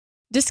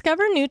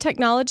Discover new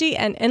technology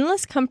and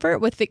endless comfort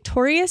with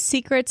Victoria's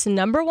Secret's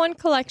 #1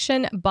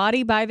 collection,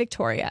 Body by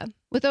Victoria.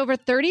 With over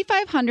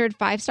 3,500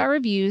 five-star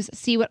reviews,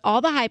 see what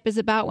all the hype is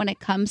about when it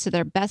comes to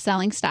their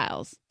best-selling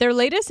styles. Their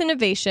latest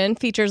innovation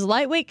features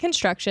lightweight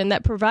construction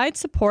that provides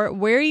support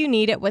where you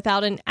need it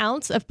without an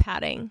ounce of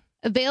padding.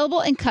 Available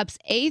in cups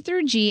A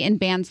through G in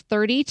bands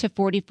 30 to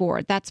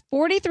 44. That's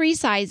 43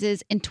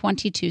 sizes in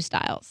 22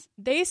 styles.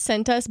 They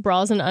sent us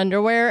bras and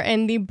underwear,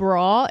 and the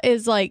bra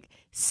is like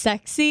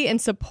sexy and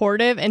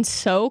supportive and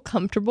so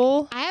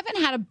comfortable. I haven't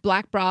had a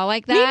black bra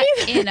like that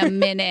in a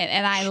minute,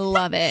 and I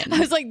love it. I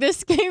was like,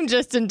 this came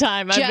just in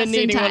time. I've been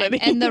needing one of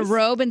these. And the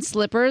robe and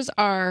slippers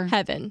are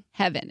heaven.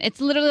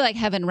 It's literally like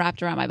heaven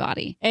wrapped around my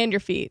body. And your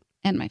feet.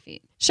 And my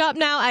feet. Shop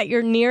now at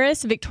your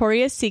nearest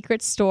Victoria's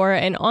Secret store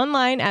and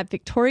online at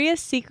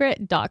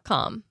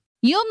victoriassecret.com.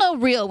 You'll know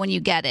real when you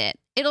get it.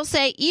 It'll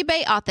say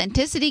eBay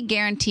Authenticity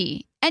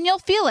Guarantee, and you'll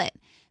feel it.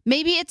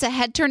 Maybe it's a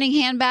head-turning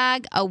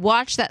handbag, a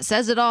watch that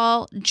says it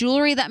all,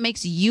 jewelry that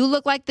makes you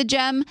look like the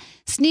gem,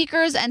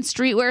 sneakers and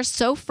streetwear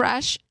so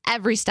fresh,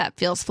 every step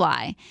feels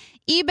fly.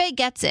 eBay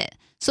gets it.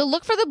 So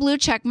look for the blue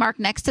check mark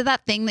next to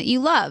that thing that you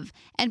love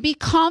and be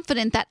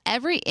confident that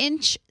every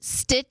inch,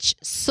 stitch,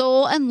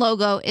 sole, and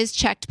logo is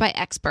checked by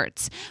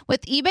experts.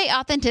 With eBay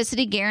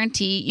Authenticity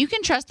Guarantee, you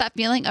can trust that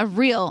feeling of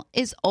real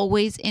is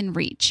always in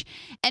reach.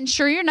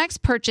 Ensure your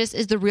next purchase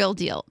is the real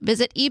deal.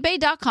 Visit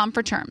ebay.com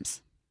for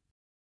terms.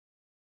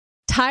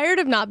 Tired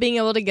of not being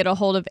able to get a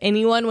hold of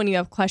anyone when you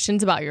have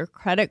questions about your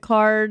credit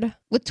card?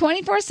 With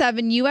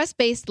 24/7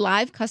 U.S.-based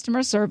live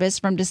customer service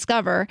from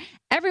Discover,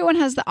 everyone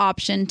has the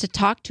option to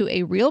talk to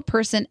a real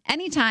person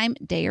anytime,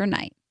 day or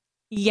night.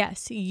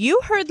 Yes,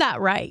 you heard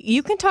that right.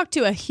 You can talk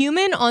to a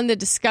human on the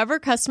Discover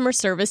customer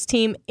service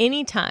team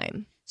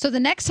anytime. So the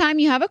next time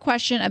you have a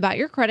question about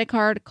your credit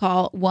card,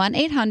 call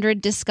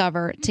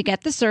 1-800-DISCOVER to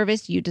get the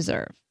service you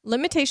deserve.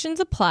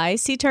 Limitations apply.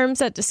 See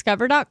terms at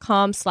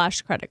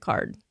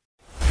discover.com/creditcard.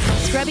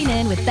 Scrubbing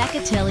In with Becca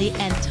Tilley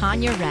and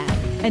Tanya Rad,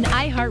 an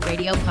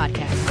iHeartRadio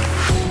podcast.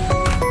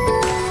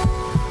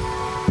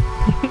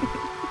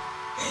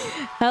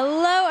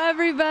 Hello,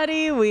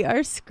 everybody. We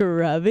are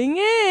scrubbing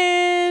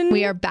in.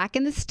 We are back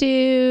in the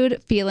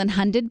stewed, feeling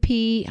hundo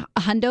P.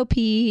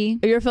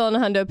 You're feeling a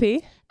hundo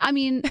P? I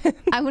mean,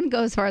 I wouldn't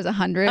go as far as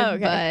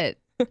 100, but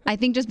I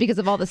think just because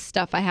of all the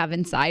stuff I have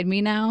inside me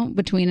now,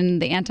 between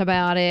the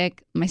antibiotic,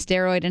 my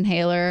steroid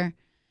inhaler,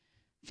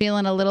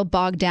 feeling a little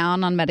bogged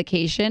down on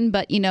medication,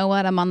 but you know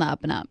what? I'm on the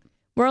up and up.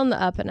 We're on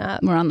the up and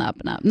up. We're on the up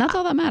and up. And that's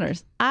all that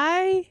matters.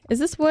 Is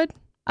this wood?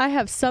 I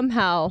have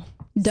somehow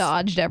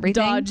dodged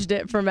everything. Dodged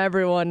it from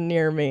everyone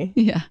near me.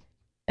 Yeah.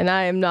 And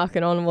I am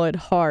knocking on wood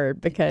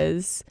hard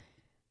because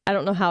I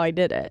don't know how I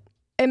did it.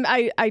 And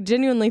I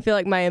genuinely feel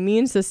like my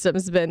immune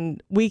system's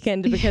been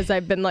weakened because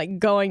I've been like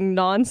going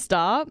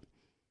nonstop.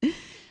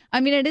 I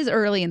mean, it is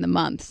early in the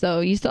month, so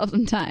you still have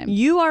some time.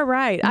 You are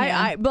right.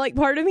 Yeah. But like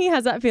part of me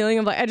has that feeling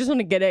of like, I just want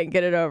to get it and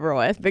get it over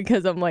with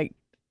because I'm like,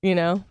 you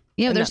know.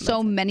 Yeah, there's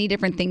so many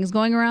different things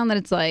going around that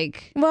it's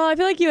like. Well, I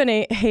feel like you and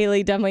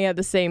Haley definitely had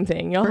the same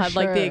thing. Y'all had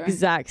like the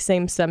exact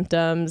same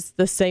symptoms,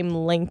 the same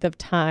length of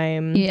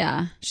time.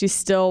 Yeah. She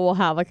still will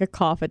have like a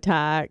cough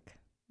attack.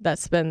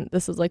 This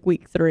is like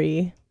week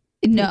 3.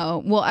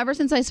 No. Well, ever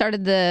since I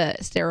started the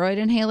steroid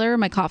inhaler,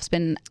 my cough's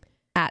been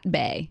at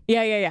bay.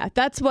 Yeah.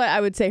 That's what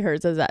I would say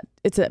hers is at.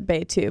 It's at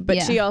bay too.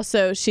 But she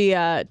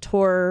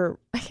tore,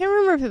 I can't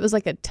remember if it was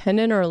like a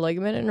tendon or a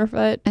ligament in her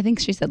foot. I think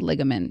she said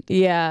ligament.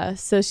 Yeah.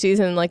 So she's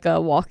in like a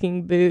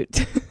walking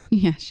boot.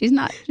 Yeah. She's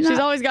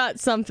always got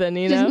something,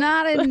 you know? She's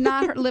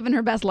not living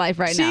her best life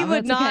right now. She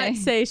would not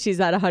say she's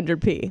at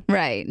 100p.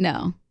 Right.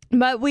 No.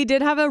 But we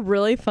did have a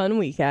really fun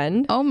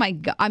weekend. Oh my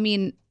God. I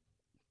mean,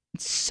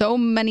 so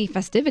many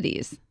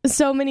festivities.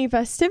 Out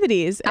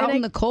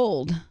in the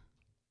cold.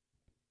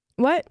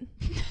 What?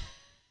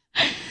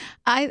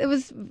 I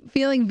was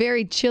feeling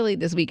very chilly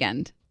this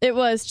weekend. It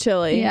was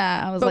chilly.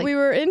 Yeah, but we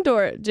were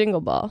indoor at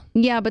Jingle Ball.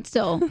 Yeah, but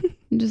still,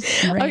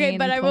 just rain. Okay,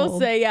 but I will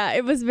say,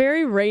 it was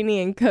very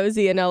rainy and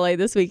cozy in LA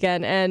this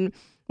weekend, and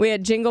we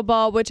had Jingle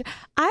Ball, which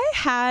I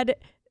had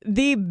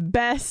the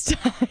best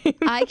time.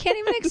 I can't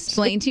even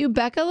explain to you.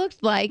 Becca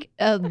looked like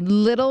a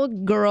little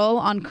girl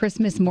on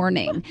Christmas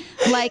morning.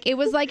 Like it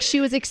was like she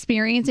was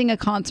experiencing a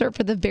concert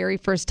for the very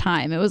first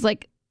time. It was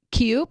like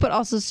cute, but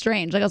also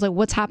strange. Like I was like,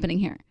 what's happening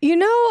here? You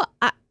know,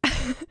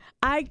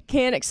 I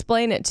can't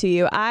explain it to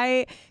you.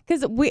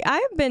 Because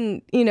I've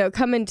been,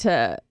 coming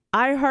to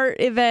iHeart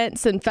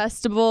events and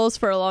festivals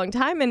for a long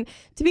time. And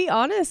to be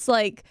honest,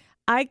 like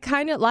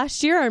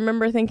last year I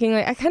remember thinking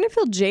like, I kind of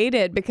feel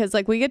jaded because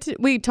like we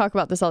talk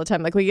about this all the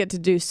time. Like we get to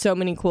do so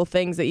many cool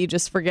things that you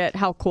just forget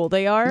how cool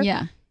they are.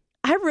 Yeah.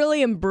 I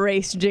really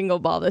embraced Jingle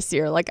Ball this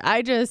year. Like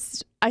I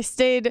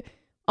stayed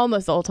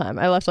almost the whole time.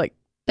 I left like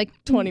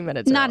 20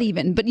 minutes not early.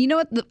 Even, but you know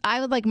what,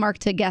 I would like Mark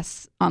to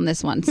guess on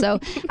this one. So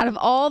out of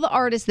all the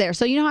artists there,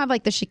 so you know how I have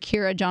like the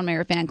Shakira John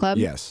Mayer fan club?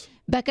 Yes.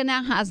 Becca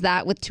now has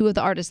that with 2 of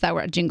the artists that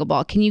were at Jingle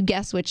Ball. Can you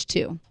guess which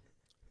 2?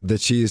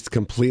 That she's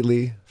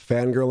completely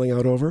fangirling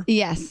out over?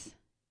 Yes.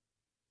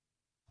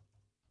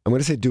 I'm going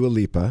to say Dua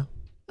Lipa.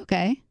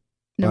 Okay.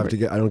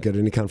 I don't get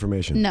any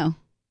confirmation. No.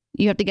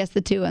 You have to guess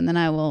the two, and then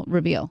I will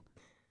reveal.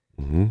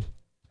 And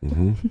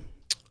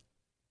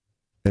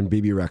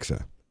BB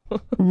Rexa.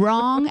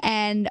 Wrong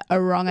and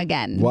a wrong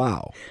again.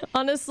 Wow.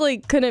 Honestly,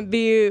 couldn't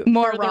be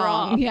more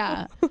wrong.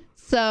 Yeah.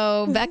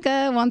 So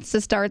Becca wants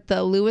to start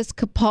the Louis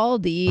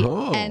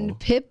Capaldi and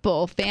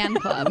Pitbull fan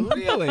club.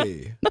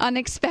 Really?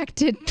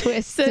 Unexpected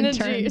twists and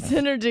turns.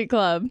 Synergy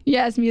Club.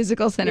 Yes,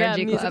 musical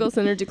synergy club. Musical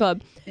synergy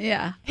club.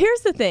 Yeah.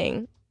 Here's the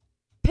thing.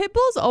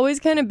 Pitbull's always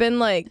kind of been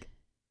like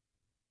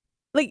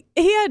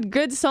he had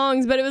good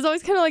songs, but it was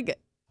always kind of like,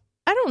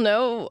 I don't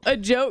know, a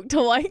joke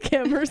to like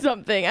him or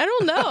something. I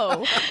don't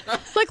know.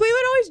 Like, we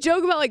would always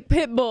joke about like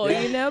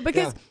Pitbull, you know,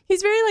 because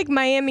he's very like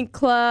Miami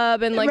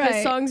Club, and like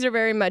his songs are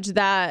very much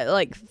that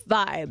like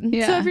vibe.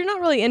 Yeah. So if you're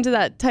not really into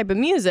that type of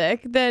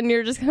music, then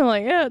you're just kind of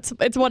like, yeah,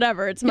 it's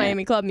whatever. It's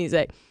Miami Club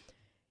music.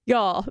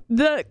 Y'all,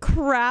 the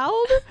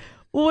crowd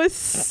was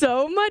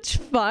so much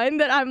fun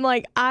that I'm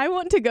like, I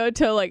want to go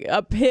to like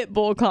a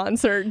Pitbull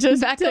concert.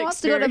 Just Becca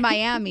wants to go to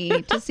Miami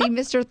to see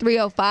Mr.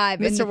 305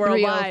 Mr. in the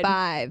Worldwide.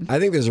 305. I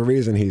think there's a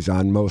reason he's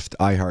on most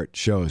iHeart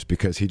shows,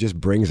 because he just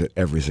brings it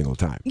every single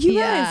time. You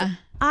guys,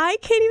 I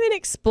can't even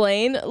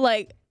explain.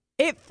 Like,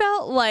 it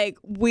felt like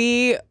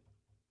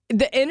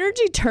the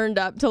energy turned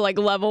up to like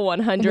level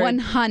 100.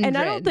 100. And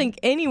I don't think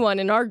anyone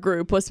in our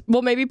group was,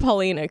 well, maybe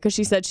Paulina, because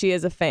she said she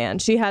is a fan.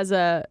 She has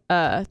a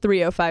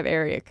 305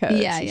 area code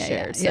she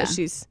shares. So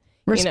she's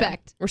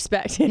respect.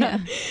 Respect. Yeah.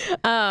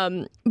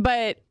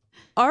 But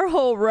our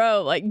whole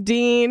row, like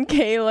Dean,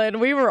 Kaylin,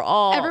 we were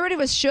all. Everybody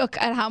was shook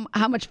at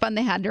how much fun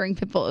they had during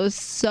Pitbull. It was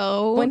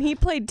so. When he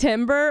played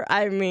Timber,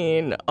 I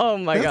mean, oh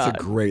my God.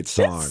 That's a great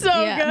song. It's so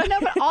good. No,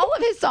 but all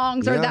of his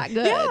songs are that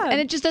good. Yeah. And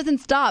it just doesn't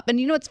stop.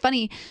 And you know what's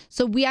funny?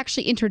 So we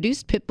actually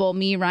introduced Pitbull,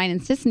 me, Ryan,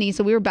 and Sissany.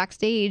 So we were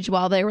backstage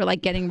while they were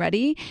like getting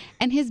ready.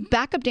 And his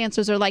backup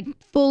dancers are like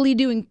fully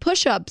doing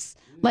push-ups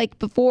like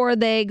before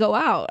they go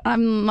out.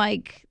 I'm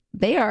like,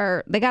 they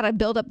got to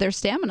build up their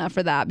stamina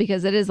for that,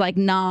 because it is like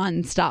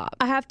non-stop.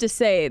 I have to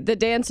say, the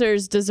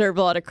dancers deserve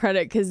a lot of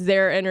credit, because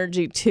their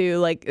energy too,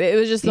 like, it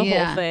was just the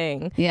whole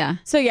thing. Yeah.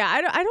 So yeah,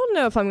 I don't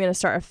know if I'm going to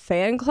start a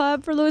fan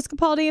club for Louis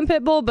Capaldi and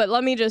Pitbull, but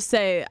let me just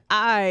say,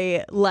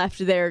 I left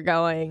there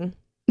going,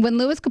 When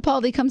Louis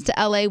Capaldi comes to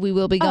LA, we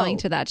will be going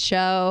to that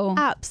show.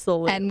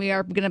 Absolutely. And we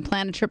are going to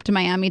plan a trip to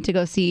Miami to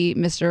go see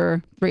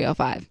Mr.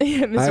 305.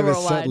 Mr. I have Worldwide.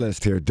 a set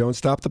list here. Don't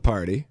Stop the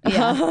Party.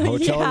 Yeah.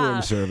 Hotel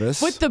room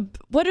service. What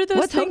are those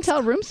What's things?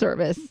 hotel room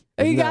service?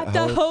 You got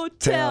the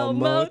hotel,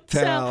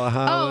 motel.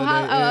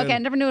 Okay. I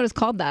never knew it was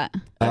called that.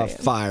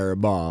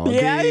 Fireball.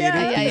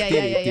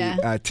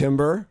 Yeah.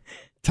 Timber,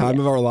 Time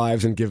of Our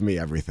Lives, and Give Me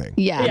Everything.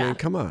 Yeah. I mean,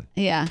 come on.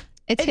 Yeah.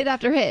 It's hit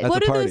after hit. That's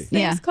What a are party. those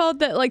things called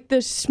that like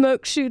the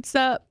smoke shoots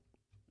up?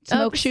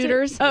 Smoke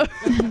shooters. Oh.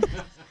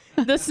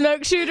 The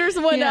smoke shooters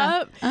went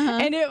up,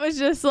 and it was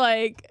just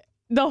like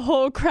the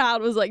whole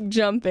crowd was like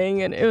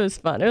jumping, and it was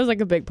fun. It was like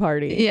a big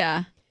party.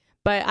 Yeah.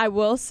 But I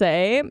will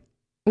say,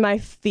 my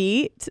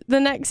feet the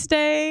next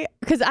day,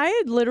 because I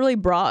had literally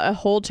brought a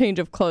whole change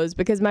of clothes,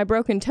 because my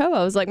broken toe,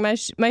 I was like, my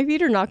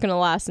feet are not going to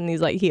last in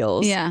these like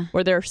heels,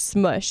 where they're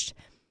smushed.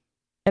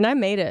 And I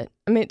made it.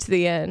 I made it to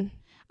the end.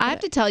 I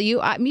have to tell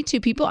you, me too.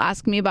 People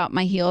ask me about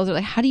my heels. They're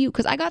like, how do you,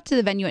 because I got to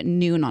the venue at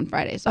noon on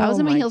Friday. So I was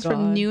in my heels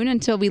from noon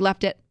until we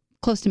left at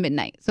close to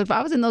midnight. So if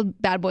I was in those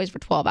bad boys for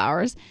 12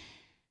 hours,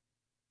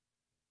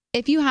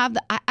 if you have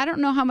I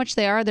don't know how much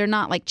they are. They're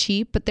not like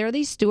cheap, but they're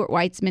these Stuart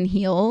Weitzman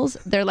heels.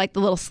 They're like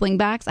the little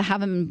slingbacks. I have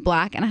them in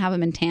black and I have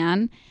them in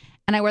tan.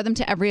 And I wear them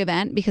to every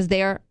event because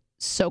they are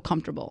so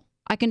comfortable.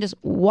 I can just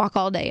walk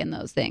all day in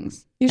those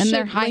things. And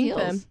they're high heels.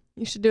 Them.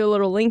 You should do a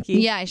little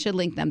linky. Yeah, I should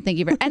link them. Thank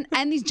you very much.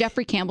 And these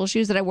Jeffrey Campbell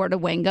shoes that I wore to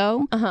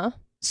Wango.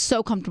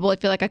 So comfortable. I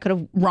feel like I could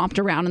have romped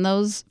around in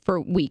those for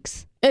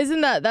weeks.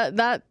 Isn't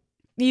that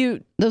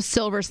you? Those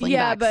silver slingbacks.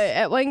 Yeah, but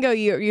at Wango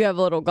you have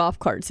a little golf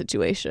cart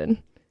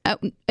situation.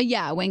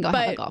 Yeah, Wango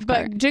have a golf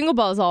cart. But Jingle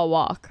Ball's all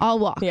walk. All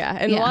walk. Yeah,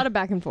 and a lot of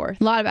back and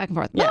forth. A lot of back and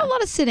forth. Yeah. A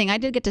lot of sitting. I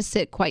did get to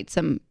sit quite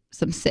some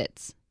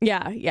sits.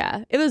 Yeah.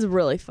 It was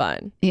really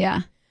fun.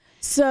 Yeah.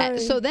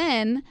 So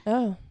then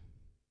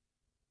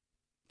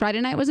Friday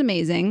night was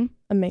amazing.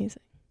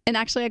 Amazing. And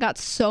actually I got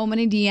so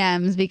many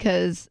DMs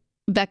because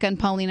Becca and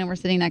Paulina were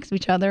sitting next to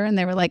each other and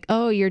they were like,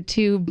 oh, you're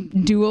two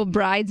dual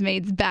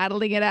bridesmaids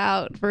battling it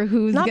out for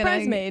who's not gonna...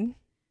 bridesmaid.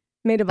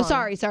 Maid of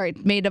honor. Sorry.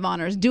 Maid of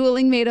honors.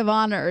 Dueling maid of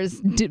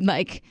honors.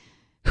 Like,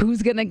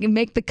 who's going to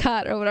make the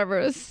cut or whatever.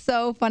 It was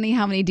so funny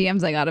how many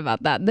DMs I got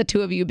about that. The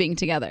two of you being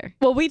together.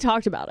 Well, we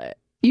talked about it.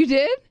 You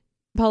did?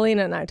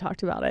 Paulina and I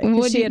talked about it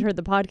because she had heard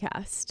the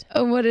podcast.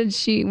 What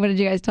did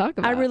you guys talk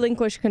about? I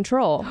relinquished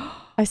control.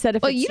 I said,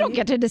 if you don't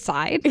get to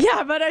decide.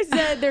 Yeah, but I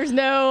said there's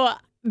no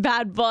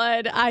bad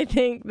blood. I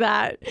think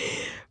that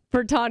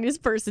for Tanya's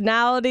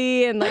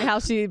personality and like how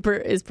she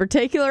is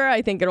particular,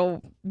 I think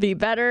it'll be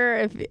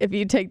better if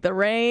you take the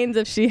reins,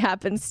 if she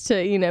happens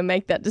to,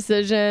 make that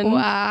decision.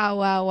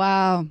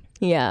 Wow.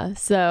 Yeah,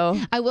 so.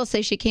 I will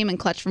say she came in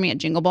clutch for me at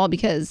Jingle Ball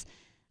because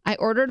I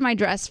ordered my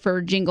dress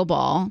for Jingle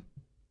Ball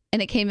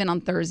and it came in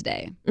on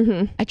Thursday.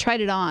 I tried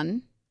it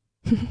on.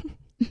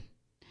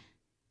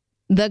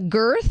 the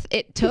girth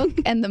it took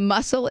and the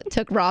muscle it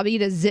took Robbie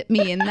to zip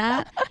me in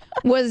that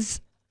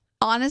was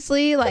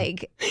honestly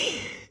like,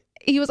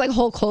 he was like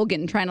Hulk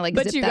Hogan trying to like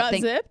But zip you that got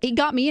thing. zipped? He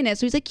got me in it.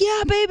 So he's like,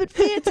 yeah, babe, it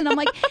fits. And I'm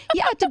like,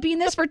 yeah, to be in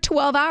this for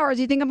 12 hours,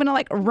 you think I'm going to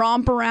like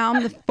romp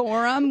around the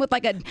forum with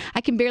like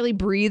I can barely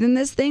breathe in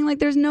this thing? Like,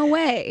 there's no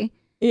way.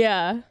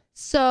 Yeah.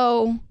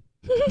 So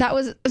that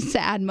was a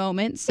sad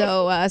moment.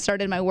 So I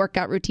started my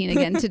workout routine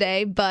again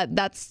today, but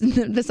that's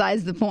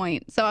besides the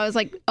point. So I was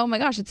like, oh my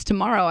gosh, it's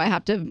tomorrow. I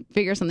have to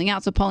figure something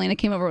out. So Paulina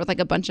came over with like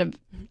a bunch of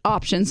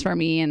options for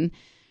me and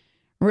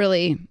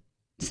really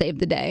saved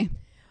the day.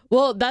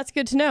 Well, that's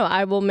good to know.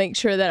 I will make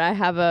sure that I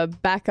have a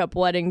backup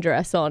wedding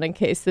dress on in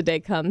case the day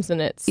comes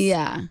and it's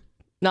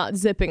not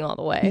zipping all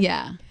the way.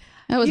 Yeah.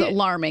 That was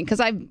alarming because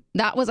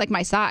that was like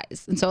my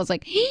size. And so I was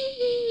like, but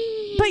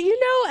you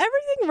know,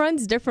 everything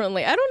runs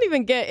differently. I don't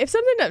even get, if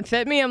something doesn't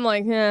fit me, I'm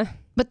like,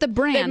 but the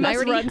brand, it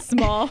must run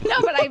small.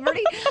 No, but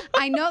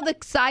I know the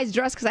size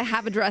dress because I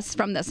have a dress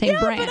from the same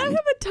brand. But I have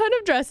a ton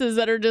of dresses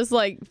that are just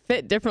like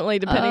fit differently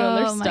depending on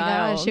their style.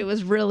 Oh my gosh, it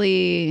was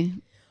really...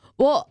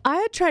 Well, I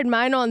had tried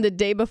mine on the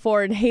day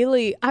before, and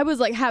Haley, I was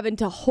like having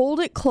to hold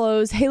it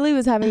closed. Haley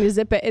was having to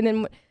zip it. And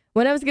then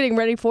when I was getting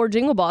ready for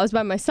Jingle Ball, I was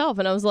by myself,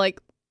 and I was like,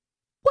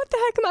 what the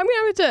heck? I'm going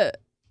to have to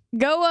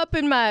go up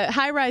in my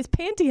high-rise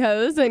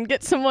pantyhose and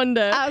get someone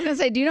to... I was going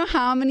to say, do you know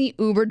how many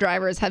Uber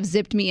drivers have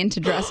zipped me into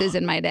dresses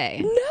in my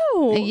day?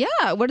 No.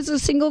 Yeah. What is a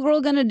single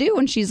girl going to do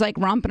when she's like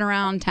romping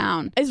around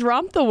town? Is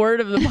romp the word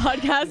of the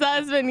podcast? That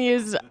has been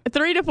used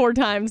 3 to 4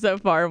 times so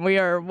far. And we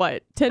are,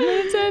 10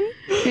 minutes in?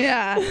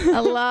 Yeah.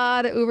 A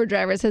lot of Uber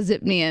drivers have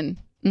zipped me in.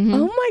 Mm-hmm.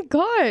 Oh my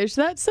gosh.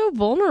 That's so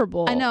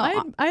vulnerable. I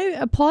know. I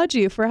applaud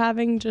you for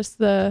having just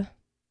the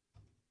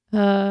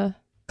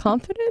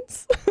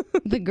confidence.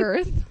 The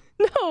girth?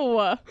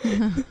 No.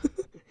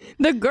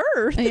 The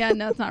girth. Yeah,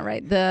 no, it's not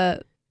right.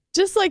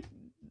 Just like,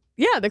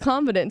 the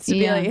confidence to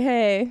be like,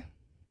 hey,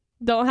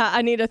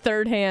 I need a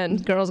third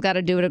hand. Girls got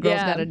to do what a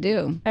girl's got to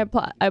do. I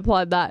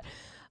applaud that.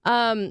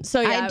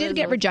 So yeah, I did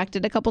get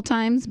rejected a couple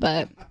times,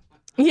 but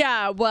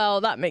yeah,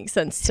 well, that makes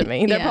sense to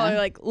me. They're probably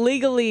like,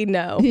 legally,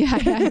 no.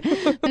 Yeah.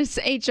 There's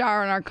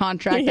HR in our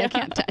contract. They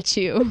can't touch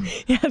you.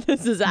 Yeah,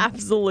 this is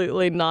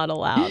absolutely not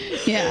allowed.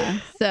 Yeah.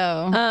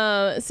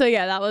 So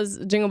yeah, that was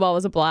Jingle Ball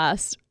was a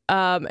blast.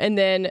 And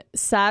then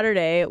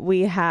Saturday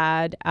we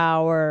had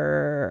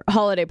our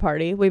holiday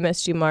party. We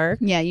missed you, Mark.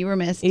 Yeah, you were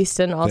missed.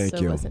 Easton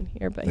also wasn't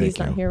here, but he's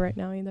not here right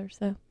now either.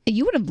 So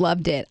you would have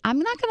loved it. I'm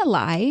not gonna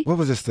lie. What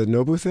was this? The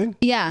Nobu thing?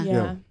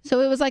 Yeah. So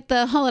it was like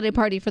the holiday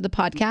party for the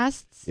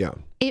podcasts. Yeah.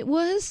 It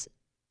was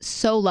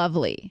so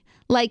lovely.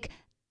 Like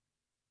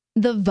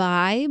the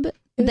vibe,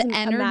 the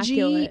energy.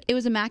 Immaculate. It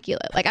was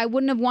immaculate. Like I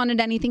wouldn't have wanted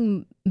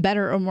anything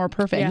better or more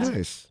perfect. Yeah.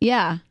 Nice.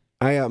 Yeah.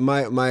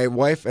 My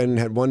wife and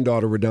had one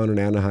daughter were down in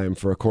Anaheim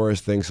for a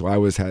chorus thing, so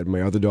had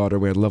my other daughter.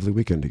 We had a lovely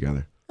weekend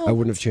together. I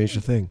wouldn't have changed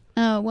a thing.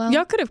 Oh, well.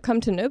 Y'all could have come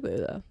to Nobu,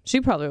 though.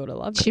 She probably would have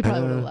loved it. She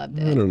probably would have loved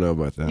it. I don't know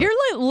about that. You're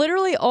like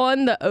literally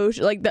on the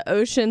ocean, like the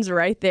ocean's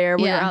right there.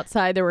 We were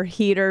outside. There were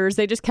heaters.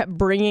 They just kept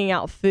bringing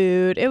out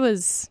food. It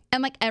was...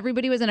 And like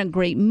everybody was in a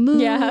great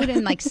mood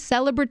and like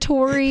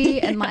celebratory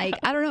and like,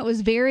 I don't know, it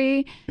was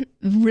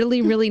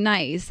really, really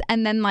nice.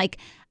 And then like,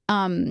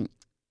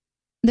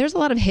 there's a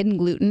lot of hidden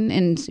gluten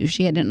in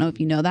sushi. I didn't know if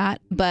you know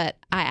that, but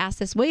I asked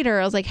this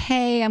waiter, I was like,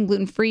 hey, I'm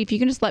gluten free. If you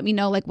can just let me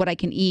know like what I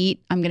can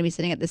eat, I'm going to be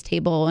sitting at this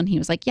table. And he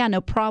was like, yeah, no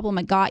problem.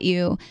 I got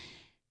you.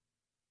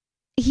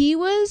 He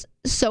was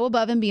so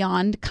above and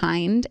beyond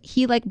kind.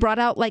 He like brought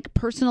out like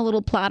personal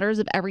little platters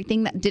of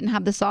everything that didn't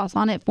have the sauce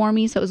on it for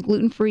me. So it was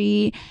gluten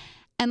free.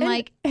 And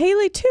like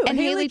Haley too. And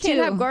Haley can't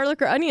have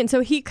garlic or onion. So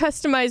he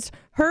customized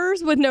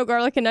hers with no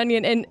garlic and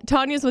onion and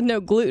Tanya's with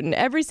no gluten.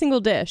 Every single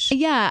dish.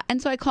 Yeah.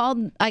 And so I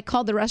called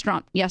the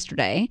restaurant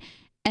yesterday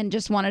and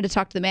just wanted to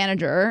talk to the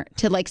manager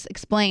to like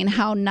explain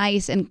how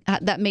nice and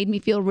that made me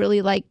feel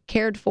really like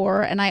cared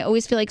for. And I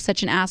always feel like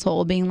such an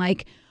asshole being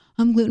like,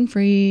 I'm gluten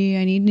free.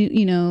 I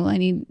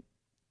need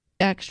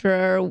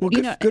extra. Well,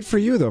 good for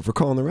you though for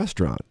calling the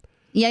restaurant.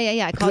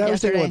 Yeah. I called yesterday. I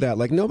was thinking about that.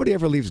 Like nobody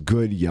ever leaves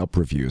good Yelp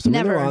reviews. I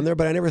mean, they're on there,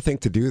 but I never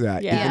think to do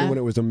that. Yeah. Even when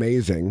it was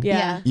amazing.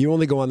 Yeah. You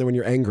only go on there when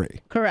you're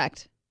angry.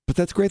 Correct. But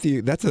that's great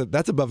that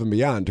that's above and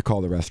beyond to call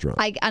the restaurant.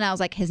 And I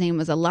was like, his name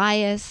was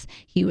Elias.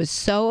 He was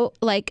so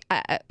like,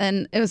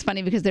 and it was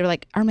funny because they were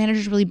like, our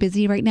manager's really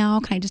busy right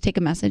now. Can I just take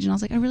a message? And I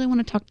was like, I really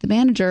want to talk to the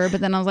manager.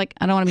 But then I was like,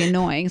 I don't want to be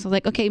annoying. So I was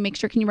like, okay, make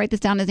sure, can you write this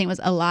down? His name was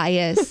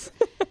Elias.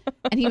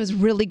 And he was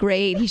really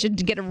great. He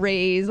should get a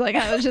raise. Like,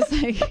 I was just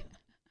like...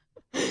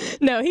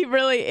 No, he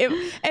really,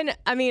 and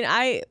I mean,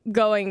 I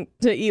going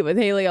to eat with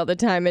Haley all the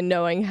time and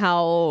knowing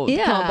how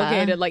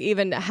complicated, like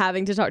even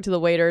having to talk to the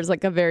waiter is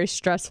like a very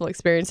stressful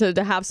experience. So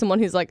to have someone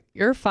who's like,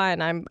 you're fine,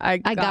 I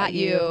got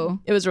you.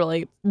 It was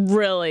really,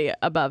 really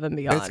above and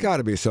beyond. It's got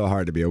to be so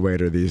hard to be a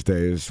waiter these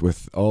days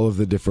with all of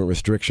the different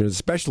restrictions,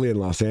 especially in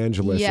Los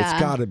Angeles. Yeah.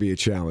 It's got to be a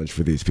challenge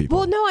for these people.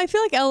 Well, no, I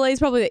feel like LA is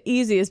probably the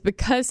easiest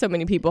because so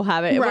many people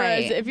have it. Right.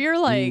 Whereas if you're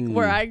like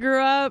where I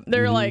grew up,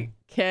 they're like,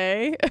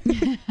 okay,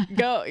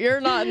 go.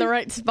 You're not in the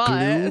right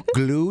spot.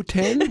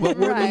 Gluten? What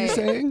were you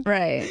saying?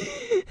 Right.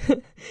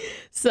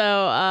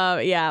 So,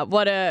 yeah,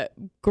 what a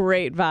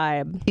great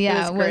vibe.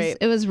 Yeah,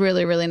 it was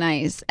really, really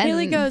nice. And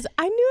Haley goes,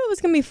 I knew it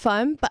was going to be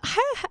fun, but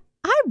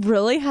I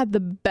really had the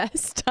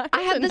best time.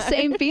 I had the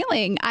same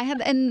feeling.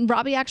 And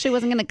Robbie actually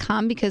wasn't going to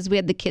come because we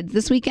had the kids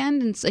this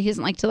weekend, and so he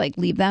doesn't like to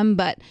leave them.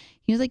 But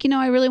he was like,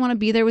 I really want to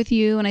be there with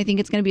you, and I think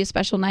it's going to be a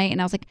special night.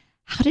 And I was like,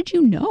 how did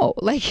you know?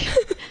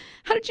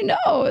 How did you know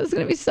it was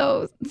going to be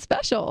so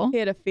special? He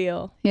had a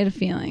feeling.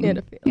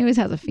 He always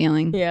has a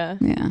feeling. Yeah.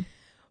 Yeah.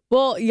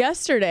 Well,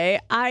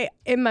 yesterday,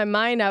 in my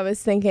mind, I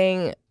was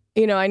thinking,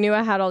 I knew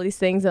I had all these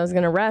things I was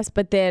going to rest,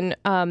 but then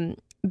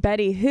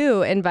Betty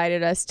Who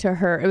invited us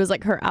to it was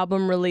like her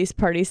album release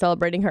party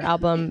celebrating her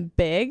album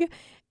Big,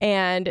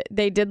 and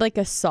they did like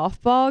a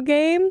softball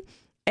game,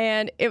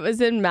 and it was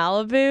in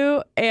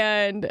Malibu,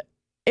 and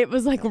it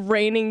was like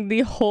raining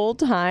the whole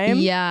time.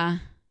 Yeah.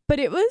 But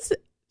it was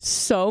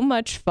so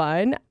much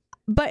fun.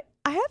 But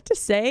I have to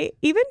say,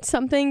 even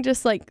something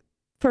just like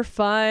for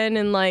fun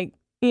and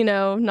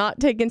not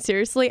taken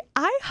seriously,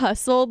 I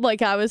hustled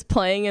like I was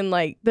playing in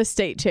like the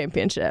state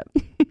championship.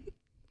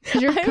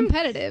 You're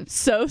competitive.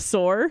 So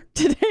sore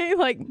today,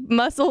 like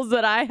muscles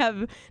that I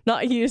have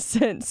not used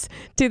since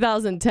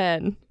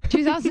 2010.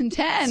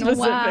 2010.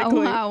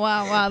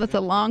 Wow. That's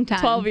a long time.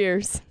 12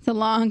 years. It's a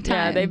long time.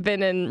 Yeah, they've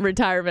been in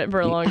retirement for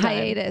a long time.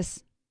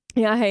 Hiatus.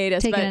 Yeah,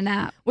 hiatus. Taking a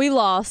nap. We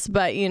lost,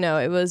 but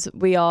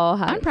we all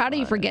had I'm proud of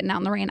you for getting out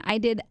in the rain. I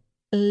did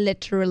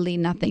literally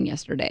nothing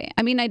yesterday.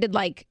 I mean, I did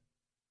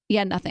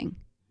nothing.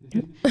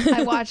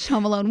 I watched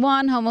Home Alone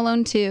 1, Home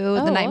Alone 2,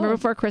 The Nightmare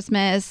Before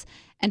Christmas,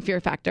 and Fear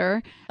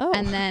Factor. Oh.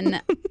 And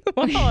then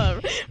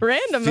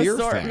random Fear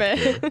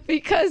assortment.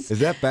 Because is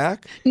that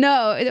back?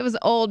 No, it was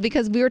old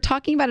because we were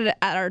talking about it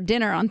at our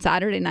dinner on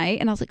Saturday night,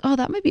 and I was like, oh,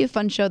 that might be a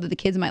fun show that the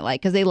kids might like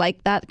because they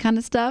like that kind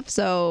of stuff.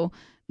 So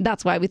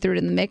that's why we threw it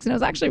in the mix, and it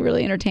was actually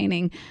really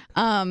entertaining.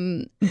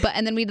 And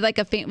then we did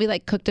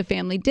cooked a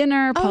family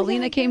dinner.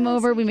 Paulina came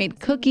over. We made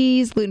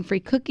cookies,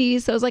 gluten-free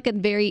cookies. So it was like a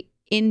very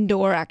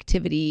indoor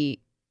activity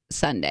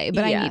Sunday,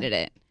 but I needed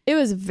it. It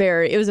was a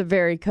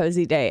very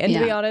cozy day. And to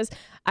be honest,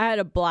 I had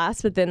a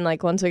blast, but then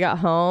once we got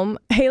home,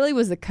 Haley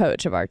was the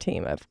coach of our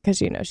team because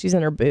she's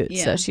in her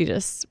boots. So she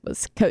just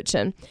was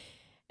coaching,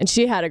 and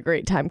she had a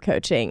great time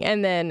coaching.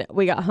 And then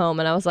we got home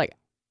and I was like,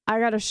 I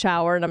got a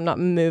shower and I'm not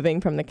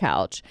moving from the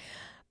couch.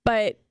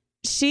 But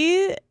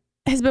she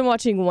has been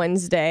watching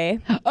Wednesday.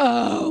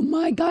 Oh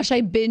my gosh,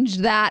 I binged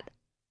that.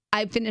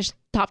 I finished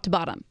top to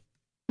bottom.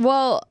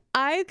 Well,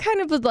 I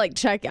kind of was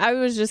I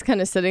was just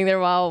kind of sitting there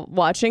while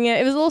watching it.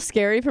 It was a little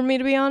scary for me,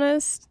 to be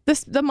honest.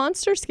 The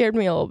monster scared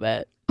me a little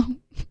bit. Oh,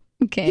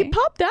 okay. He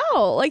popped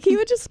out. He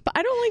would just,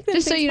 I don't like that.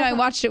 Just so you know, I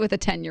watched it with a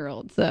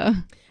 10-year-old, so.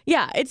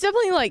 Yeah, it's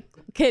definitely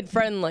kid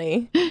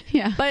friendly.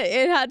 Yeah. But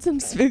it had some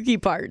spooky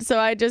parts. So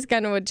I just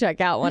kind of would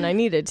check out when I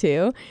needed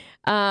to.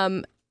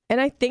 And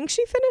I think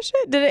she finished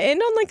it. Did it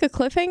end on a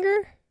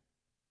cliffhanger?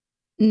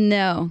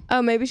 No.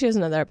 Oh, maybe she has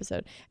another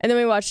episode. And then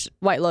we watched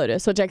White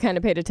Lotus, which I kind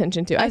of paid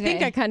attention to. Okay. I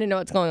think I kind of know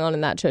what's going on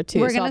in that show too.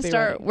 We're gonna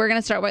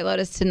start White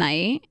Lotus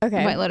tonight.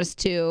 Okay. White Lotus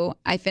 2.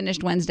 I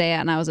finished Wednesday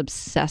and I was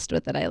obsessed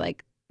with it. I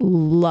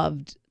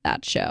loved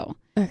that show.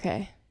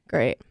 Okay.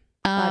 Great.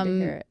 Glad to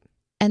hear it.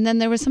 And then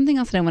there was something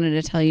else that I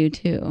wanted to tell you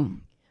too.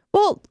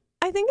 Well,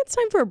 I think it's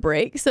time for a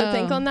break. So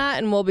think on that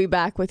and we'll be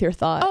back with your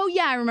thoughts. Oh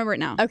yeah, I remember it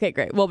now. Okay,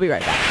 great. We'll be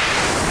right back.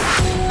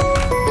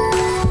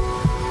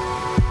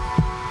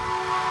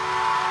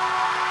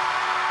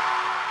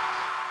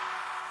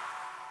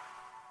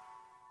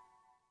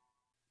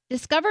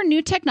 Discover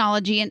new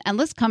technology and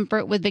endless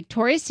comfort with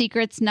Victoria's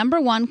Secret's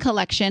 #1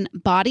 collection,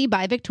 Body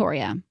by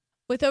Victoria.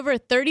 With over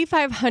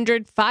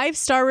 3,500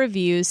 5-star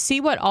reviews,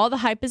 see what all the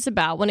hype is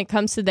about when it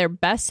comes to their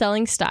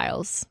best-selling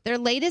styles. Their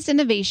latest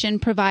innovation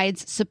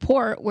provides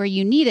support where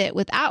you need it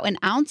without an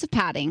ounce of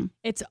padding.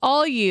 It's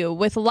all you.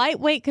 With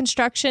lightweight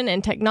construction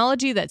and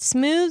technology that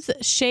smooths,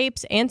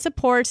 shapes, and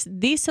supports,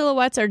 these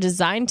silhouettes are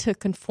designed to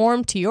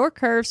conform to your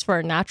curves for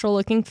a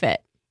natural-looking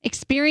fit.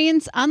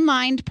 Experience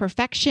unlined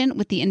perfection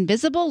with the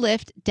Invisible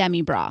Lift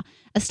Demi Bra,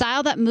 a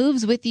style that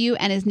moves with you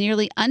and is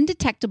nearly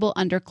undetectable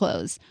under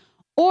clothes.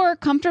 Or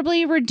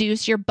comfortably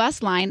reduce your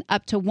bust line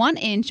up to 1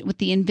 inch with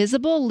the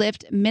Invisible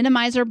Lift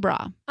Minimizer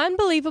Bra.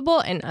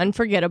 Unbelievable and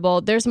unforgettable.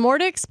 There's more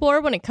to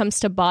explore when it comes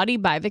to Body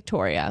by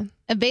Victoria.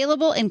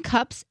 Available in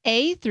cups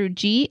A through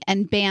G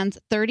and bands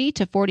 30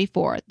 to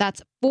 44.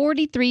 That's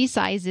 43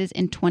 sizes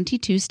in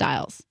 22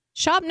 styles.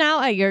 Shop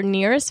now at your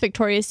nearest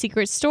Victoria's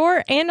Secret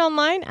store and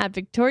online at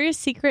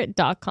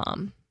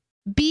victoriassecret.com.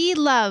 Be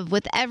love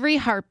with every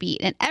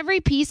heartbeat and every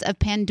piece of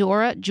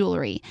Pandora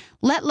jewelry.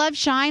 Let love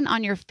shine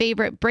on your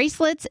favorite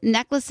bracelets,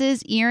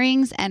 necklaces,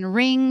 earrings, and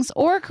rings,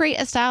 or create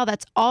a style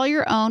that's all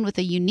your own with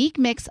a unique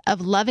mix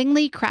of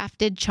lovingly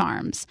crafted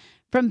charms.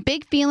 From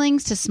big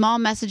feelings to small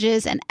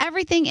messages and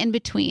everything in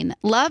between,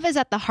 love is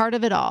at the heart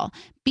of it all.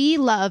 Be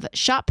love.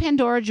 Shop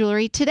Pandora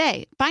jewelry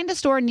today. Find a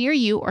store near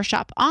you or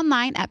shop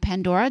online at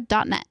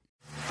pandora.net.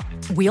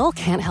 We all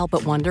can't help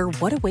but wonder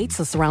what awaits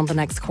us around the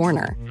next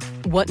corner.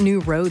 What new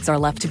roads are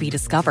left to be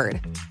discovered?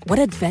 What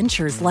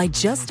adventures lie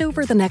just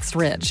over the next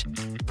ridge?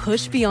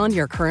 Push beyond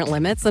your current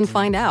limits and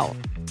find out.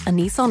 A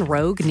Nissan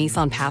Rogue,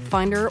 Nissan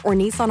Pathfinder, or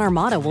Nissan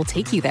Armada will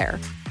take you there.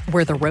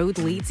 Where the road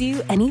leads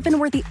you and even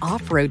where the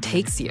off-road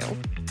takes you.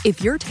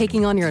 If you're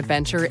taking on your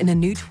adventure in a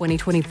new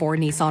 2024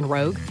 Nissan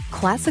Rogue,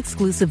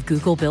 class-exclusive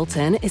Google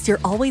built-in is your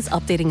always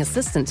updating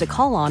assistant to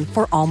call on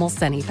for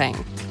almost anything.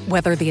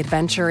 Whether the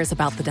adventure is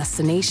about the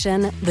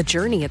destination, the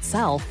journey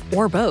itself,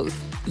 or both,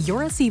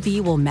 your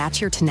SUV will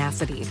match your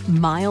tenacity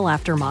mile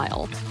after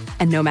mile.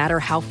 And no matter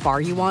how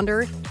far you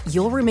wander,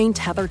 you'll remain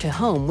tethered to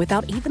home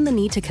without even the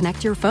need to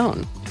connect your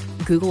phone.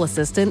 Google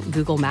Assistant,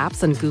 Google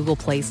Maps, and Google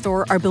Play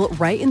Store are built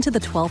right into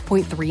the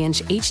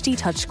 12.3-inch HD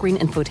touchscreen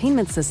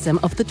infotainment system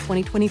of the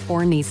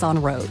 2024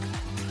 Nissan Rogue.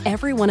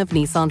 Every one of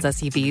Nissan's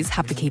SUVs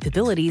have the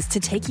capabilities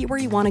to take you where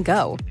you want to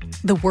go.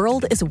 The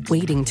world is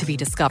waiting to be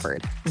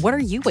discovered. What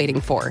are you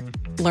waiting for?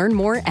 Learn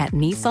more at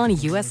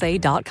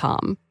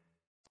nissanusa.com.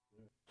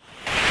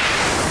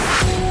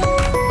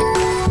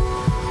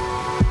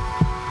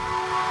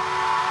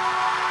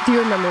 Do you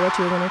remember what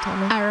you were going to tell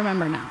me? I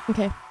remember now.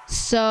 Okay.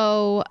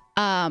 So,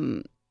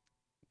 come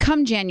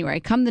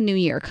January, come the new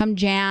year, come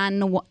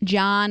John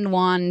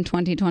 1,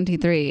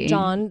 2023.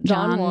 John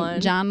 1.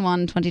 John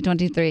 1,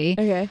 2023.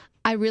 Okay.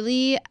 I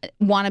really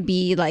want to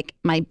be like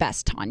my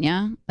best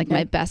Tanya, like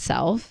my best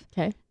self.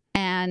 Okay.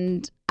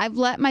 And I've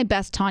let my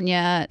best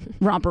Tanya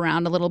romp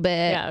around a little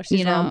bit. Yeah,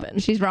 she's romping.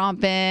 She's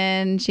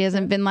romping. She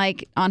hasn't been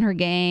like on her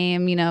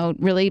game,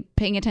 really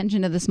paying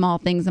attention to the small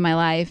things in my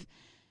life.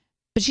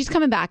 But she's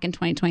coming back in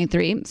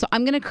 2023. So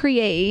I'm going to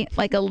create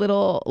like a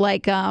little,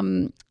 like,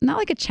 not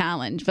like a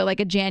challenge, but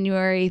like a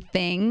January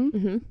thing.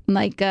 Mm-hmm.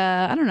 Like,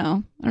 I don't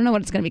know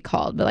what it's going to be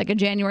called, but like a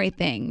January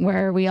thing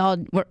where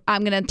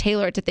I'm going to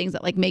tailor it to things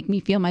that like make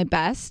me feel my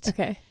best.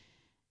 Okay.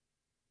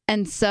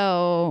 And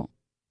so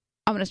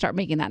I'm going to start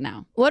making that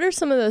now. What are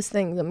some of those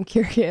things? I'm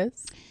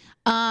curious.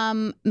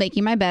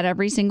 Making my bed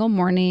every single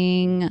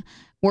morning,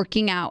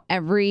 working out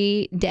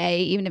every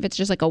day, even if it's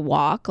just like a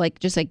walk, like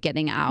just like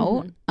getting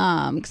out.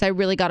 Because I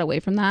really got away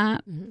from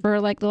that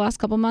for like the last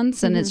couple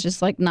months, and it's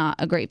just like not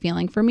a great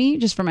feeling for me,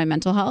 just for my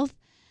mental health.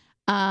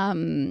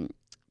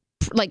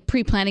 Like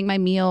pre-planning my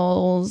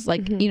meals,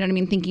 like, you know what I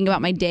mean? Thinking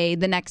about my day,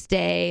 the next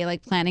day,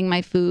 like planning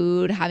my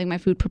food, having my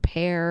food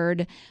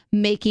prepared,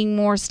 making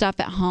more stuff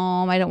at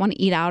home. I don't want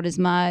to eat out as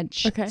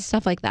much. Okay.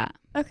 Stuff like that.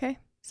 Okay.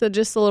 So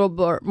just a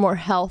little more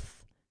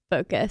health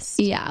focused.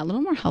 Yeah, a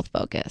little more health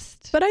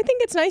focused. But I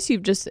think it's nice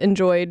you've just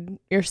enjoyed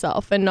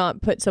yourself and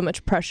not put so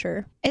much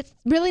pressure. It's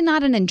really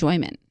not an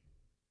enjoyment.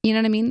 You know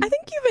what I mean? I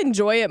think you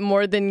enjoy it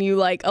more than you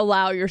like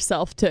allow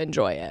yourself to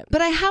enjoy it.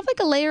 But I have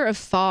like a layer of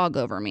fog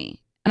over me.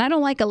 And I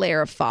don't like a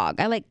layer of fog.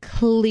 I like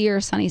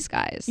clear, sunny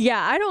skies.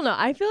 Yeah, I don't know.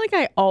 I feel like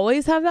I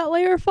always have that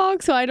layer of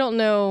fog, so I don't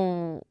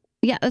know.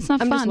 Yeah, that's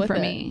not I'm fun for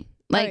me.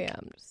 Like,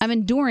 I'm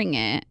enduring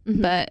it,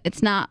 but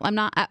it's not, I'm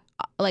not at,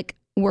 like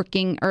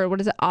working, or what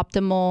is it,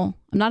 optimal.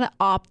 I'm not at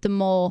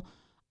optimal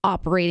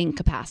operating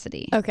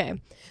capacity. Okay.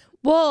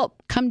 Well,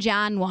 come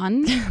Jan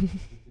 1.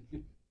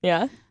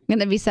 Yeah. I'm going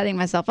to be setting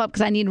myself up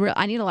because I need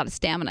a lot of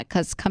stamina,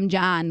 because come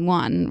Jan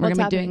 1, we're going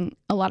to be doing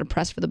a lot of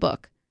press for the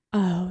book.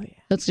 Oh, yeah.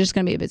 So it's just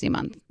going to be a busy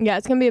month. Yeah,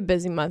 it's going to be a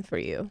busy month for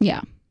you.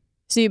 Yeah.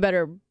 So you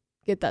better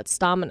get that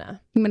stamina.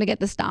 I'm going to get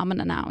the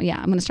stamina now. Yeah.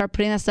 I'm going to start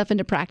putting that stuff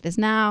into practice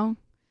now.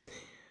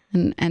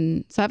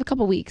 And so I have a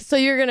couple weeks. So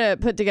you're going to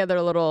put together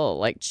a little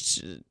like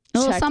a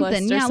little checklist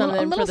something. Or Yeah, something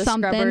a little for the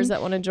something. scrubbers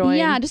that want to join.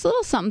 Yeah, just a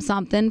little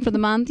something for the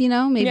month,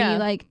 Maybe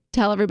like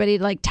tell everybody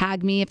to like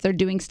tag me if they're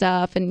doing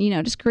stuff, and,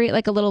 just create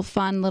like a little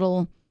fun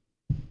little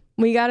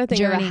We got to think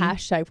journey. of a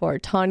hashtag for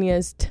it.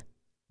 Tanya's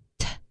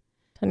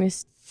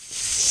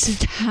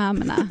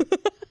stamina.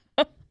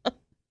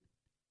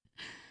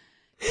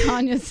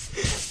 Tanya's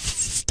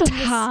stamina.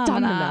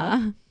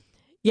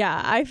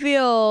 Yeah, I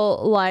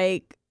feel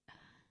like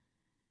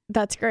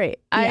that's great.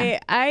 Yeah.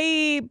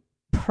 I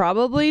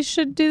probably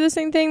should do the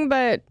same thing,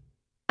 but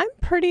I'm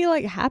pretty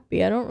like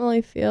happy. I don't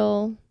really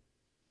feel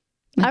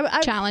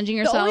Like challenging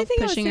yourself,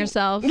 pushing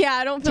yourself. Yeah,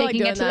 I don't feel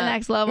taking like it to the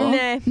next level.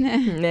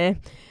 Nah.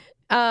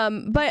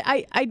 But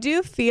I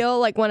do feel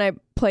like when I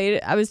played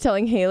it, I was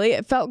telling Haley,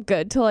 it felt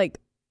good to like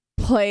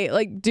play,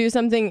 like do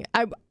something.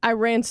 I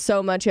ran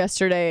so much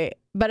yesterday,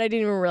 but I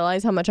didn't even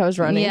realize how much I was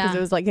running because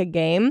it was like a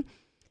game.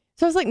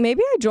 So I was like,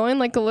 maybe I joined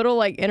like a little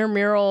like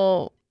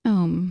intramural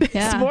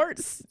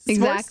sports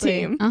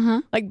team,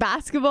 like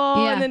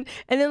basketball, and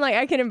then like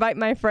I can invite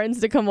my friends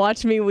to come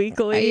watch me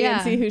weekly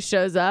and see who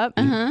shows up,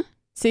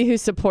 see who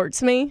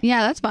supports me.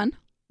 Yeah, that's fun.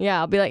 Yeah,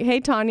 I'll be like, hey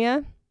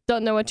Tanya,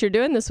 don't know what you're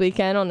doing this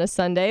weekend on a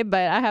Sunday,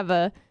 but I have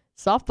a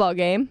softball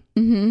game.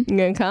 You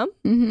gonna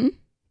come?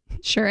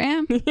 Sure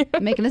am.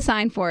 Making a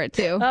sign for it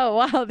too. Oh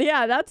wow,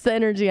 yeah, that's the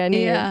energy I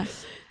need. Yeah.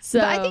 So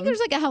But I think there's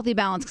like a healthy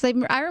balance because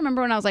I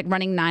remember when I was like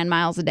running 9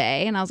 miles a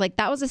day and I was like,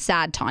 that was a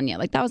sad Tanya.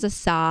 Like that was a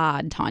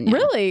sad Tanya.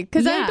 Really?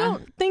 Because I Yeah.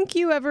 don't think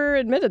you ever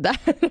admitted that.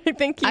 I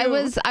think you... I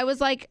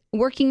was like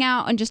working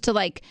out and just to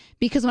like,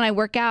 because when I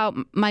work out,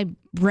 my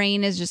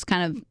brain is just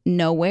kind of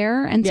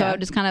nowhere. And so Yeah. I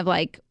would just kind of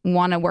like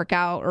want to work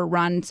out or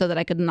run so that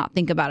I could not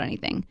think about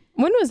anything.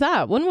 When was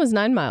that? When was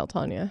 9 Mile,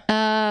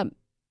 Tanya?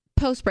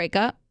 Post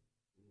breakup,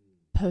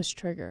 Post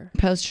trigger.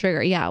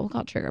 Yeah, we'll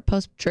call it trigger,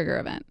 post trigger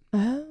event.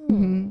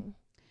 Oh.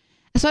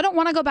 So I don't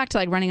want to go back to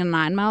like running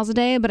 9 miles a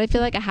day, but I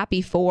feel like a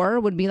happy 4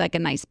 would be like a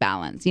nice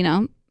balance, you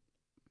know?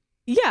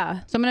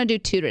 Yeah. So I'm going to do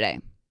 2 today.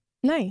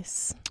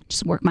 Nice.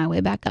 Just work my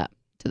way back up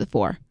to the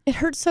 4. It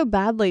hurts so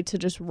badly to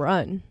just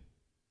run.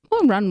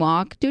 Well, run,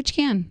 walk, do what you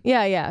can.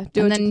 Yeah.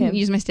 Do and what then you can.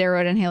 use my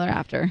steroid inhaler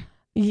after.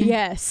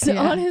 Yes.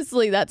 Yeah.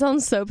 Honestly, that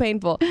sounds so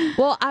painful.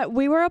 Well,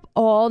 we were up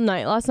all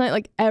night last night.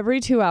 Like every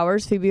 2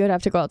 hours, Phoebe would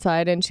have to go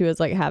outside and she was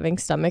like having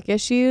stomach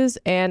issues.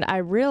 And I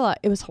realized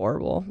it was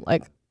horrible.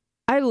 Like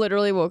I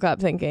literally woke up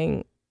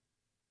thinking,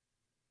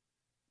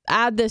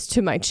 add this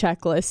to my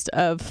checklist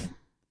of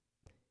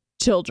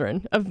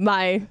children, of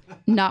my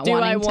Not Do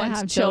wanting I to want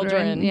have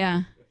children?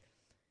 Yeah.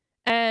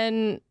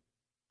 And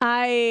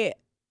I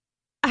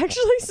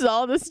actually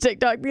saw this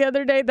TikTok the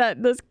other day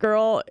that this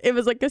girl, it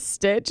was like a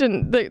stitch,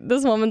 and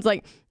this woman's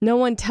like, no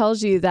one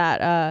tells you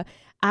that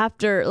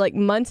after like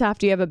months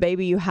after you have a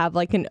baby, you have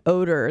like an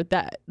odor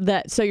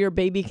that so your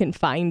baby can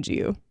find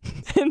you.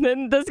 And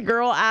then this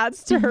girl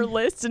adds to her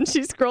list, and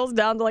she scrolls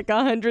down to like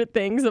 100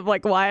 things of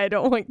like why I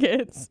don't want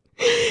kids,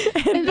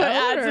 and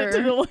adds it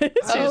to the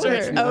list. She's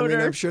like, I odor.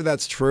 mean, I'm sure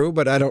that's true,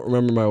 but I don't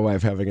remember my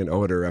wife having an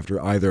odor after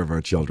either of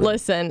our children.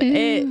 Listen,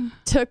 it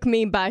took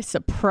me by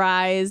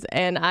surprise,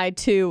 and I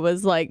too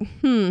was like,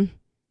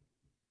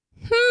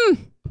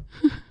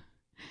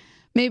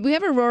 Maybe we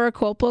have Aurora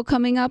Colpo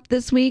coming up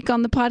this week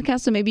on the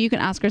podcast, so maybe you can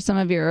ask her some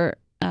of your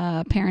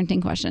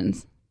parenting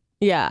questions.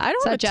 Yeah, I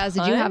don't Such have a as,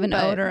 did you ton, have an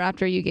but odor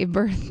after you gave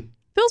birth?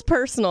 Feels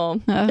personal.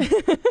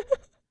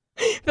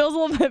 Feels a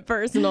little bit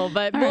personal,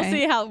 but All we'll right.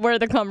 see where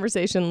the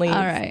conversation leads.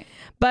 All right.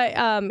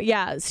 But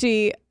yeah,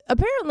 she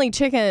apparently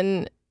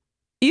chicken.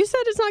 You said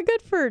it's not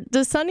good for.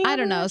 Does Sunny? I have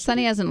don't an know. allergy?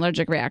 Sunny has an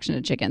allergic reaction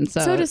to chicken,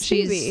 So does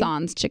she's Phoebe.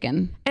 sans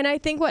chicken. And I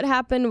think what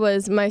happened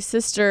was my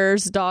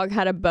sister's dog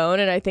had a bone,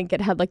 and I think it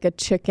had like a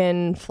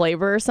chicken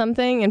flavor or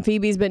something. And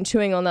Phoebe's been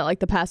chewing on that like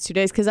the past 2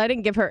 days because I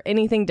didn't give her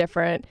anything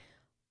different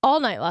all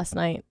night last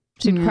night.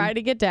 She'd cry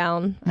to get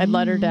down. I'd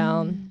let her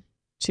down.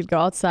 She'd go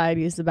outside,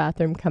 use the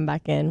bathroom, come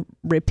back in,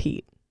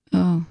 repeat.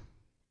 Oh.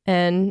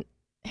 And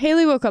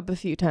Haley woke up a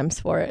few times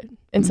for it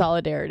in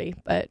solidarity,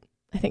 but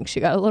I think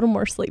she got a little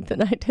more sleep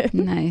than I did.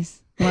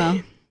 Nice.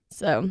 Well,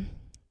 So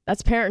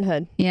that's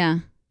parenthood yeah.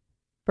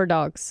 for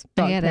dogs,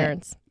 I dog get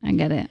parents. I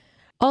get it.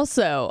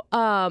 Also,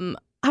 I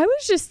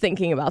was just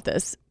thinking about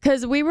this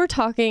because we were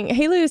talking.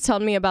 Haley was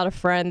telling me about a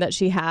friend that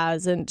she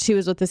has, and she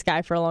was with this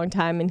guy for a long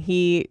time, and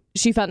she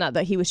found out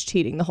that he was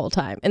cheating the whole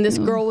time. And this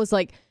girl was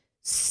like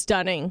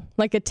stunning,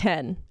 like a 10.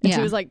 And Yeah.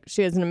 she was like,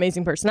 she has an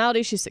amazing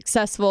personality. She's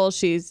successful.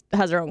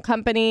 Has her own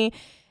company.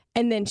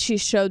 And then she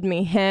showed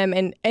me him,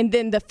 and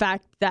then the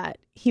fact that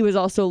he was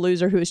also a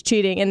loser who was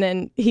cheating, and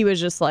then he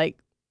was just like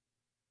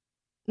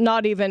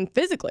not even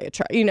physically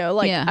attractive. You know,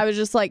 like Yeah. I was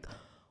just like,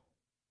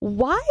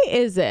 why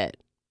is it?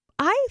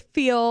 I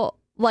feel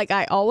like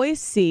I always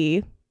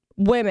see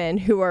women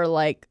who are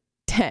like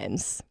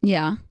 10s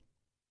Yeah.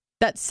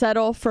 that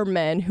settle for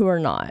men who are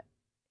not.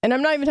 And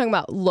I'm not even talking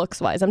about looks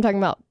wise. I'm talking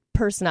about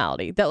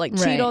personality that like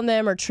Right. cheat on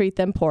them or treat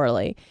them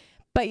poorly.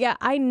 But yeah,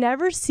 I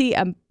never see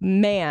a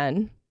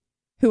man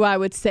who I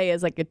would say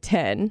is like a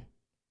 10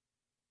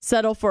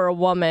 settle for a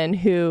woman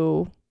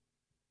who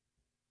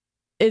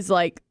is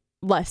like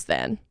less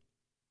than.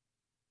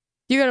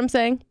 You get what I'm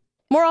saying?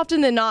 More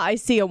often than not, I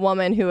see a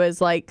woman who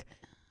is like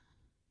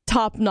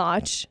top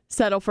notch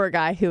settle for a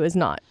guy who is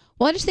not.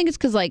 Well, I just think it's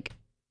because like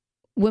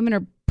women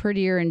are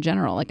prettier in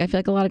general. Like I feel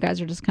like a lot of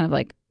guys are just kind of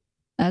like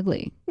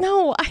ugly.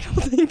 No, I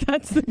don't think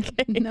that's the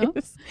case. No?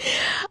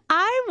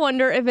 I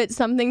wonder if it's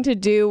something to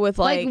do with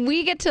Like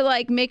we get to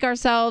like make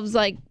ourselves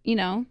like, you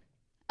know,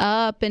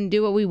 up and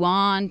do what we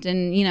want.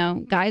 And, you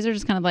know, guys are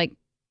just kind of like,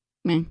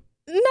 meh.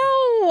 No,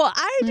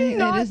 I do They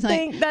not just, like,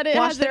 think that it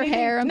wash has their anything,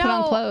 hair and put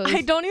on clothes.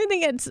 I don't even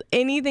think it's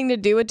anything to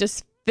do with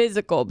just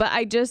physical, but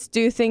I just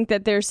do think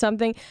that there's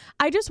something.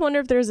 I just wonder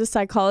if there's a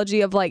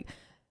psychology of like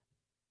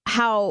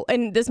how,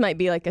 and this might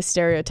be like a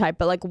stereotype,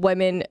 but like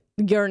women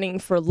yearning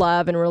for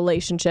love and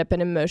relationship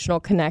and emotional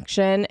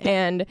connection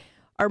and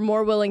are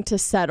more willing to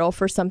settle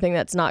for something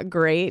that's not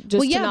great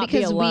just to not be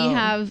because alone. we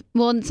have,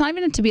 well, it's not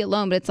even to be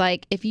alone, but it's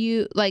like if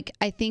you like,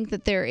 I think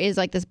that there is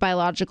like this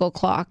biological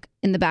clock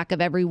in the back of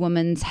every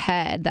woman's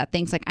head that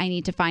thinks like, I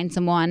need to find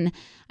someone,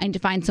 I need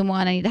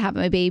to have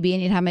my baby, I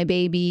need to have my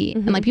baby.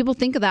 And like people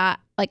think of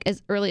that like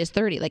as early as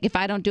 30. Like if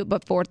I don't do it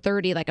before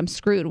 30, like I'm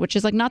screwed, which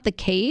is like not the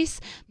case.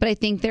 But I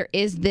think there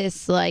is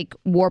this like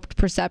warped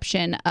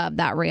perception of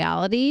that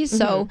reality.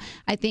 So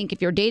I think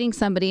if you're dating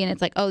somebody and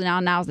it's like, oh,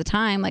 now's the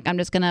time, like I'm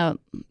just going to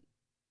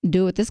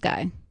do it with this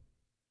guy.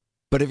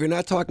 But if you're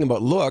not talking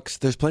about looks,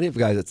 there's plenty of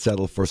guys that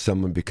settle for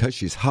someone because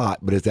she's hot,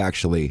 but it's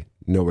actually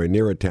nowhere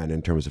near a 10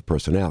 in terms of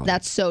personality.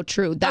 That's so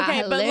true.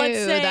 Okay, but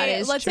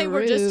let's say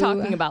we're just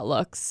talking about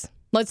looks.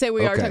 Let's say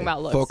we are talking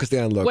about looks. Focus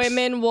on looks.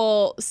 Women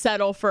will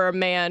settle for a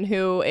man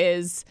who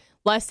is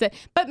less than.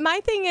 But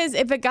my thing is,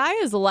 if a guy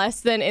is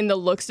less than in the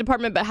looks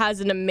department but has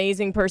an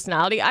amazing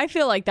personality, I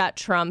feel like that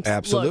trumps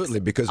absolutely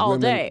looks because all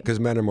women day. because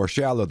men are more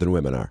shallow than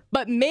women are.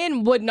 But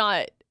men would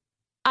not.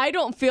 I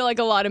don't feel like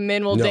a lot of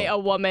men will date a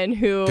woman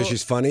who because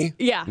she's funny.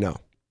 Yeah. No.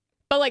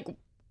 But like,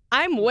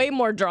 I'm way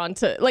more drawn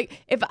to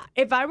like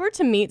if I were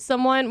to meet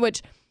someone,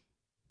 which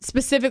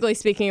specifically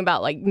speaking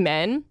about like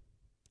men.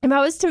 If I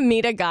was to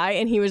meet a guy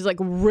and he was like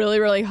really,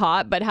 really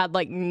hot, but had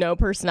like no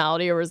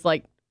personality or was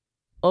like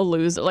a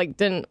loser, like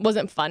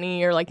wasn't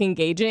funny or like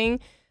engaging,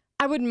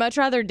 I would much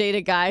rather date a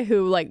guy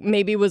who like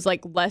maybe was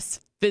like less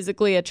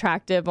physically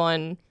attractive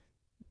on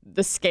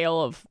the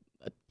scale of.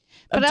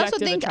 But I also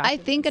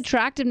think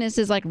attractiveness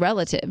is like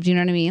relative. Do you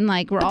know what I mean?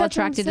 Like we're all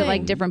attracted to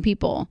like different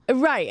people.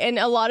 Right. And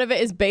a lot of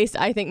it is based,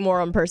 I think,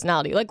 more on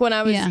personality. Like when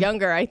I was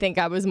younger, I think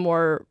I was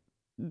more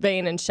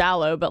vain and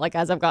shallow, but like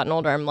as I've gotten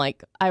older, I'm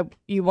like,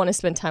 you want to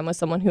spend time with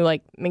someone who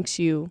like makes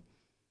you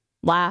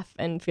laugh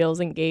and feels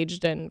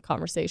engaged in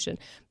conversation.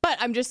 But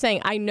I'm just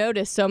saying, I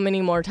noticed so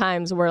many more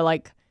times where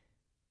like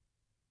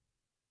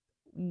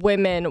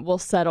women will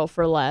settle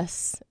for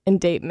less and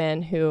date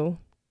men who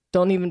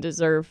don't even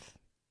deserve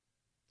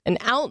an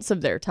ounce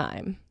of their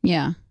time.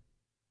 Yeah.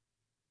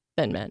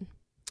 Than men.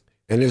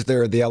 And is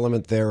there the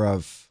element there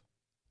of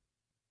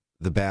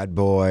the bad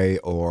boy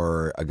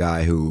or a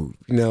guy who,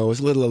 is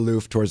a little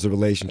aloof towards the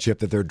relationship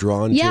that they're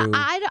drawn to? Yeah,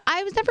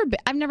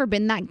 I've never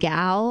been that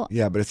gal.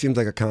 Yeah, but it seems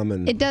like a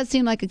common It does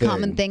seem like a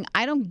common thing.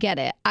 I don't get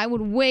it. I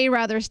would way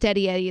rather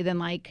Steady Eddie than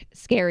like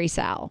Scary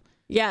Sal.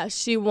 Yeah,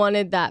 she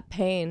wanted that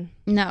pain.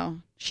 No,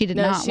 she did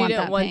not want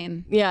that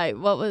pain. Yeah,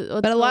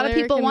 what's but a lot of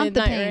people want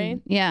the pain.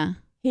 Rain? Yeah.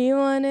 He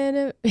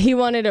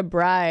wanted a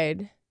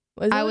bride.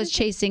 I was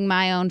chasing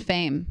my own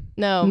fame.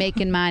 No.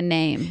 Making my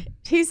name.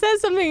 He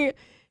says something.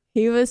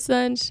 He was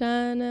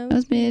sunshine. It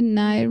was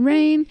midnight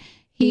rain.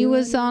 He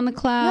was on a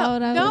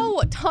cloud.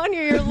 No,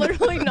 Tanya, you're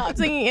literally not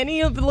singing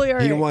any of the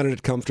lyrics. He wanted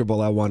it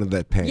comfortable. I wanted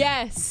that pain.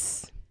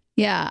 Yes.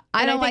 Yeah,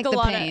 I don't like the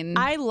pain.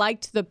 I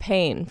liked the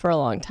pain for a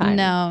long time.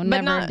 No,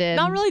 never did.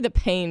 Not really the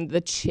pain,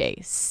 the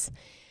chase.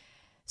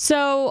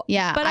 So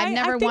yeah, but I've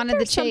never wanted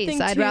the chase.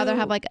 I'd rather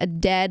have like a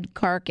dead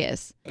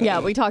carcass.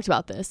 Yeah, we talked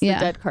about this. The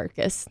dead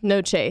carcass,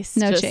 no chase,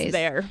 just chase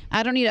there.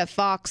 I don't need a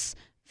fox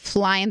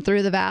flying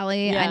through the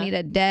valley. Yeah. I need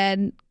a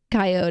dead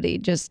coyote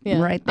just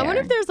right there. I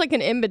wonder if there's like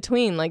an in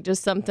between, like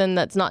just something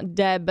that's not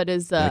dead but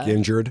is like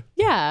injured.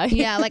 Yeah,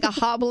 yeah, like a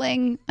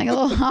hobbling, like a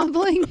little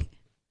hobbling,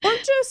 or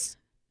just.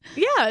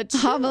 Yeah,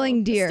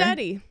 hobbling deer.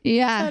 Steady.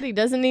 Yeah. Steady.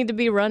 Doesn't need to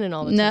be running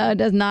all the time. No, it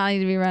does not need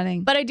to be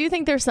running. But I do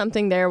think there's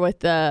something there with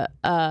the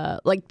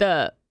like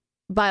the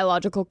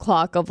biological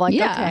clock of like,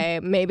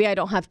 okay, maybe I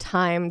don't have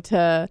time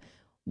to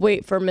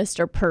wait for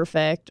Mr.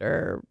 Perfect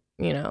or,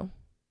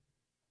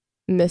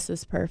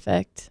 Mrs.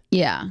 Perfect.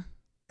 Yeah.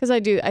 Because I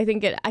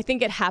think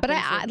it happens.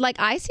 But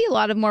I see a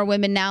lot of more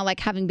women now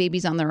like having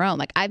babies on their own.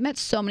 Like I've met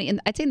so many,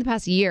 I'd say in the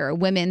past year,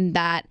 women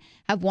that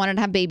have wanted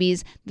to have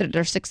babies, that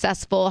are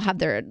successful, have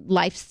their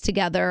lives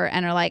together,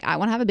 and are like, I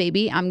want to have a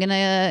baby. I'm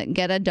gonna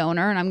get a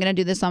donor, and I'm gonna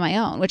do this on my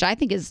own, which I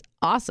think is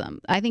awesome.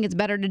 I think it's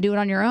better to do it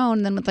on your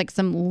own than with like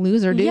some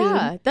loser dude.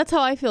 Yeah, that's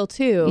how I feel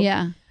too.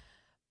 Yeah,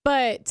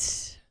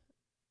 but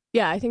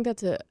yeah, I think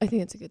it's a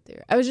good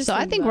theory.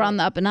 I think we're on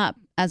the up and up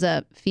as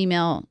a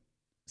female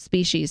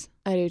species.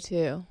 I do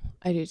too.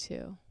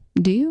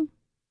 Do you?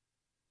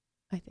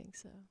 I think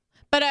so.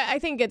 But I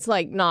think it's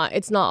not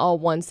all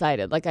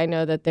one-sided. Like I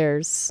know that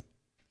there's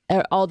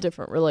all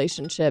different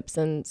relationships,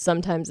 and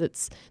sometimes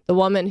it's the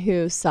woman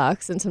who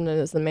sucks and sometimes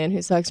it's the man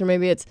who sucks, or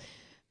maybe it's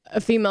a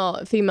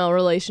female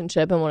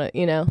relationship, and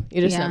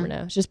you just never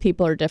know. It's just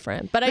people are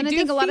different. But I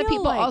think a lot of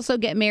people also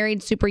get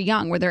married super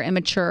young where they're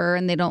immature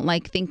and they don't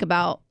like think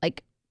about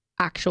like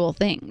actual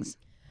things.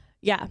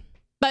 Yeah.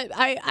 But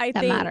I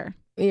think matter.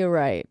 You're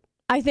right.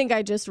 I think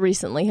I just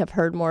recently have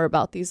heard more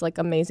about these like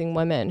amazing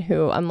women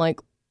who I'm like,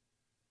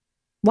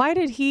 why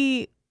did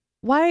he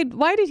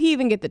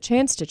even get the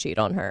chance to cheat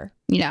on her?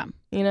 Yeah.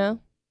 I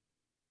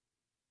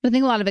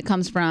think a lot of it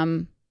comes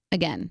from,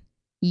 again,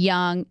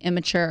 young,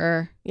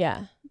 immature.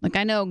 Yeah. Like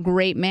I know a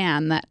great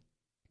man that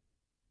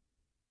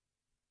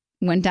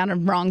went down a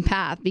wrong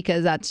path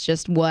because that's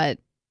just what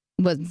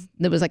was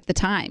like the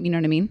time. You know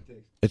what I mean?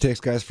 It takes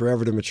guys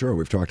forever to mature.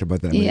 We've talked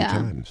about that many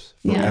times.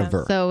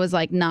 Forever. Yeah. So it was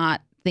like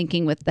not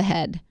thinking with the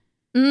head.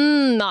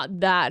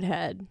 Not that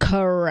head.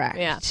 Correct.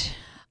 Yeah.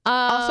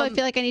 Also, I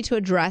feel like I need to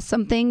address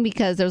something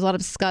because there's a lot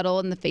of scuttle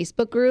in the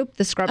Facebook group,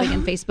 the Scrubbing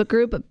in Facebook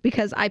group,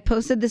 because I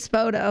posted this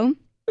photo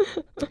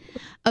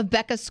of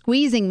Becca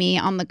squeezing me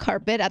on the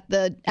carpet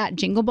at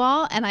Jingle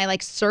Ball, and I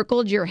like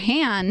circled your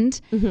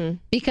hand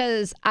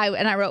because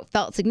I wrote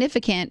felt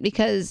significant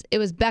because it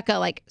was Becca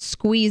like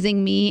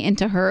squeezing me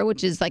into her,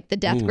 which is like the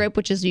death grip,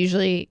 which is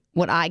usually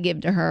what I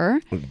give to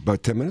her.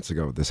 About 10 minutes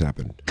ago this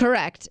happened.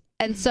 Correct.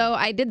 And so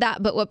I did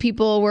that. But what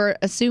people were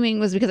assuming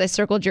was because I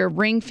circled your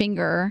ring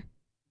finger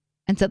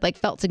and said like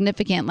felt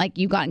significant, like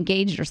you got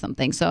engaged or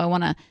something. So I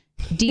want to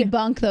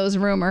debunk those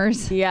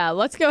rumors. Yeah,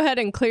 let's go ahead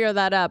and clear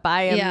that up.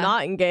 I am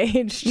not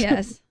engaged.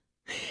 Yes.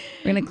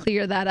 We're going to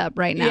clear that up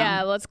right now.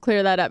 Yeah, let's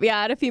clear that up. Yeah,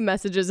 I had a few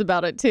messages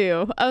about it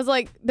too. I was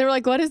like, they were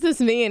like, what does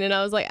this mean? And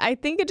I was like, I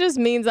think it just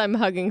means I'm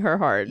hugging her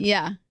hard.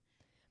 Yeah.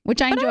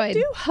 Which I enjoyed. I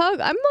do hug.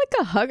 I'm like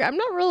a hug. I'm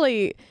not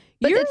really.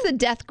 But it's the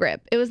death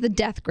grip. It was the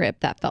death grip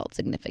that felt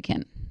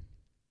significant.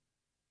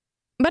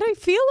 But I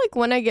feel like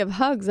when I give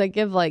hugs, I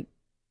give like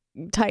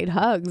tight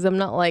hugs. I'm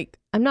not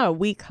a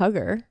weak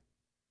hugger.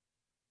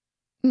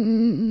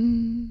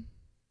 I'm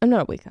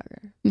not a weak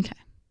hugger. Okay.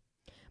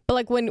 But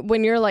like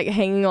when you're like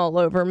hanging all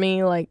over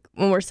me, like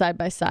when we're side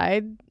by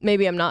side,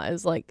 maybe I'm not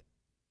as like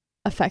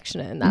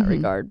affectionate in that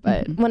regard.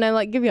 But when I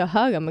like give you a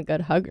hug, I'm a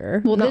good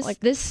hugger. Well,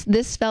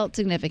 this felt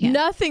significant.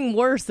 Nothing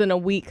worse than a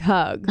weak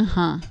hug.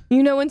 Uh-huh.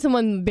 You know when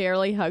someone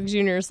barely hugs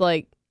you and you're just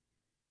like,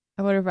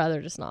 I would have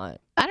rather just not.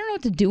 I don't know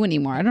what to do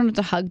anymore. I don't know what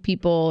to hug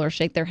people or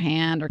shake their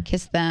hand or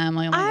kiss them.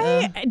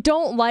 I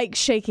don't like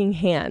shaking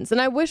hands,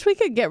 and I wish we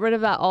could get rid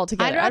of that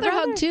altogether. I'd rather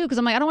hug too, because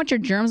I'm like, I don't want your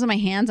germs on my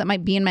hands that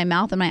might be in my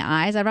mouth and my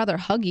eyes. I'd rather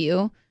hug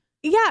you.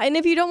 Yeah, and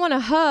if you don't want to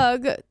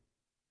hug,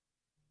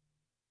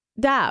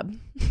 dab.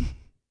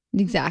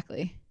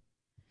 Exactly.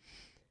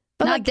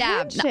 But not like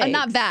dab.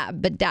 Not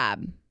vab, but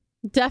dab.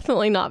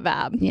 Definitely not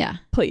vab. Yeah.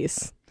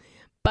 Please.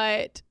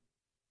 But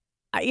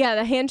yeah,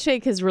 the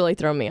handshake has really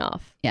thrown me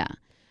off. Yeah.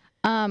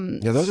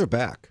 Yeah, those are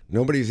back.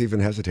 Nobody's even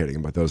hesitating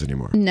about those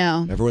anymore.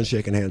 No. Everyone's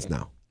shaking hands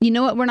now. You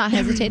know what we're not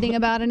hesitating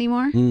about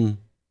anymore?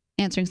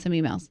 Answering some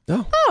emails.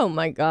 Oh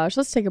my gosh.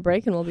 Let's take a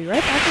break and we'll be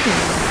right back with you.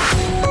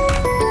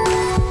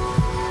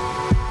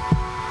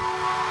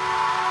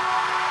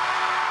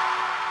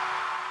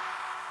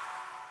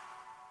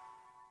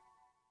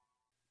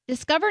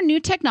 Discover new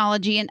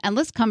technology and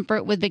endless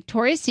comfort with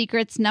Victoria's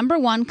Secret's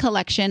 #1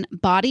 collection,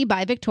 Body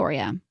by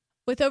Victoria.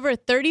 With over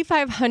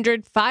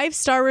 3,500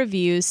 five-star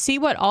reviews, see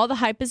what all the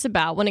hype is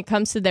about when it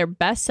comes to their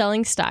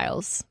best-selling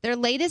styles. Their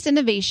latest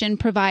innovation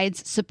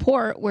provides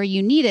support where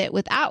you need it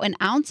without an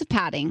ounce of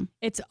padding.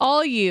 It's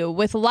all you.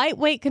 With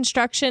lightweight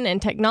construction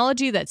and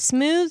technology that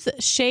smooths,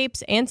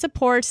 shapes, and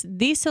supports,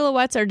 these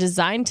silhouettes are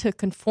designed to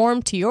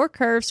conform to your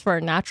curves for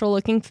a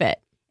natural-looking fit.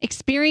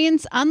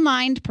 Experience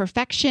unlined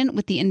perfection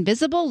with the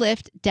Invisible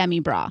Lift Demi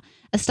Bra,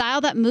 a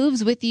style that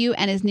moves with you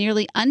and is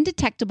nearly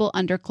undetectable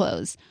under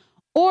clothes.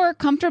 Or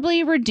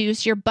comfortably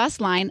reduce your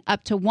bust line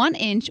up to 1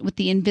 inch with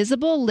the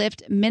Invisible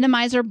Lift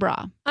Minimizer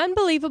Bra.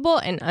 Unbelievable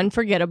and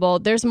unforgettable.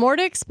 There's more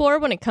to explore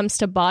when it comes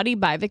to Body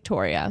by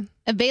Victoria.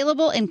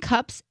 Available in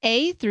cups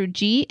A through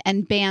G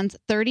and bands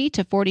 30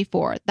 to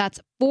 44. That's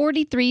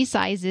 43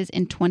 sizes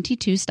in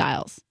 22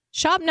 styles.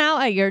 Shop now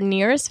at your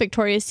nearest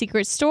Victoria's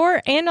Secret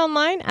store and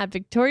online at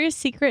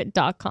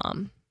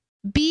victoriassecret.com.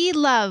 Be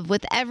love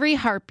with every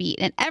heartbeat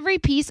and every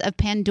piece of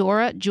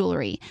Pandora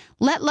jewelry.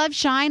 Let love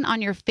shine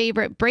on your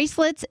favorite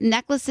bracelets,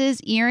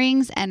 necklaces,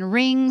 earrings, and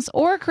rings,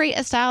 or create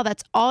a style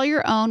that's all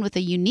your own with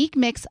a unique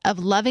mix of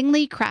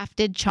lovingly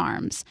crafted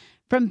charms.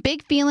 From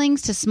big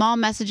feelings to small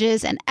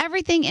messages and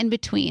everything in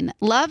between,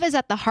 love is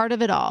at the heart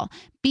of it all.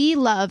 Be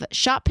love.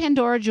 Shop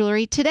Pandora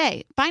jewelry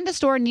today. Find a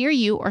store near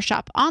you or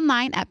shop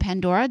online at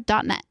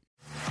pandora.net.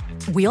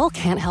 We all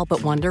can't help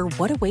but wonder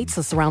what awaits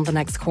us around the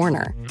next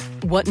corner.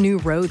 What new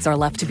roads are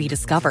left to be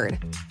discovered?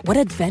 What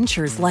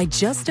adventures lie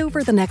just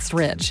over the next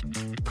ridge?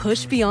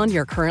 Push beyond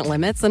your current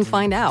limits and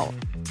find out.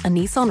 A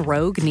Nissan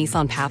Rogue,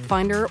 Nissan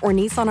Pathfinder, or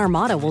Nissan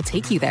Armada will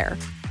take you there.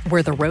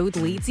 Where the road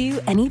leads you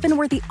and even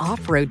where the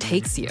off-road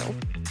takes you.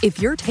 If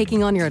you're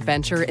taking on your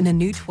adventure in a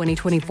new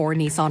 2024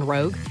 Nissan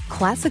Rogue,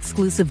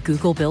 class-exclusive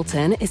Google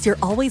built-in is your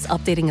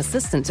always-updating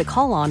assistant to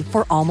call on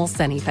for almost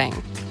anything.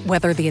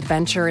 Whether the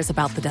adventure is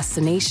about the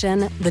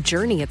destination, the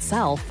journey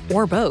itself,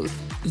 or both,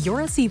 your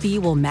SUV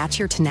will match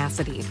your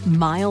tenacity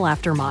mile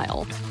after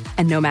mile.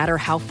 And no matter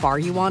how far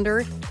you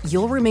wander,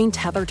 you'll remain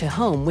tethered to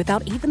home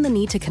without even the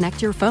need to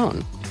connect your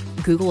phone.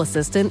 Google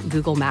Assistant,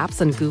 Google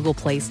Maps, and Google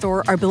Play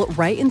Store are built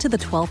right into the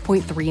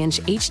 12.3-inch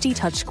HD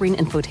touchscreen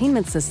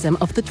infotainment system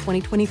of the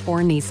 2024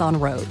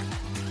 Nissan Rogue.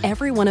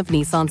 Every one of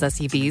Nissan's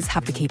SUVs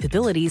have the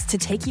capabilities to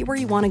take you where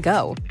you want to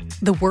go.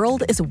 The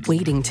world is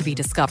waiting to be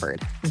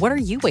discovered. What are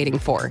you waiting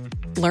for?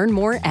 Learn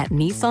more at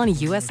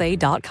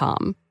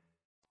nissanusa.com.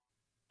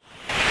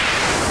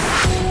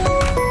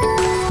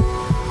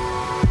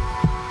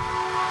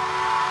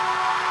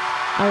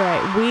 All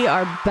right, we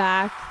are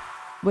back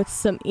with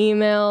some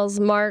emails.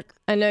 Mark,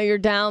 I know you're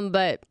down,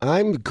 but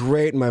I'm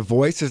great. My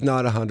voice is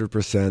not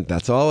 100%.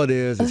 That's all it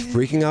is. It's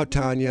freaking out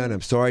Tanya, and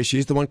I'm sorry.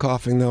 She's the one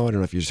coughing, though. I don't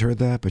know if you just heard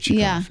that, but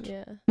she coughed.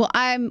 yeah. Well,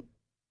 I'm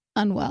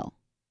unwell,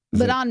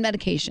 but on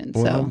medication.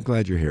 Well, so I'm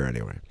glad you're here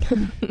anyway.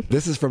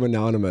 This is from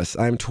Anonymous.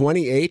 I'm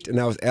 28, and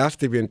I was asked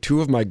to be in two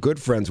of my good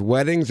friends'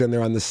 weddings, and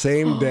they're on the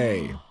same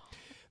day.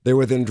 They're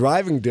within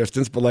driving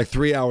distance, but like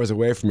 3 hours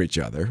away from each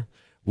other.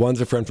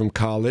 One's a friend from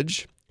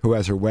college who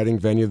has her wedding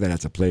venue, that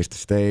has a place to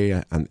stay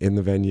in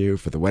the venue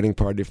for the wedding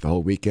party for the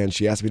whole weekend.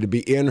 She asked me to be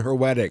in her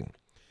wedding.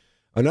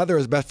 Another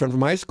is best friend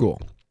from high school.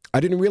 I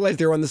didn't realize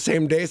they were on the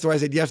same day, so I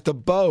said yes to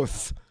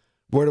both.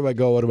 Where do I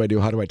go? What do I do?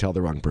 How do I tell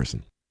the wrong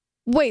person?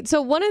 Wait,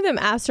 so one of them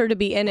asked her to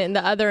be in it and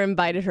the other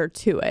invited her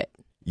to it?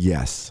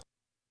 Yes.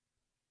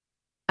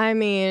 I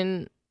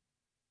mean,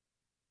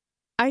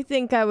 I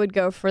think I would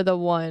go for the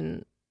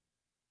one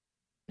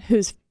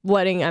whose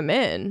wedding I'm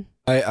in.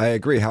 I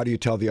agree. How do you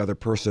tell the other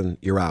person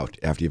you're out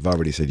after you've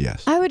already said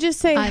yes? I would just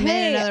say, I'm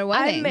hey, in another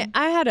wedding.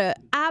 I had an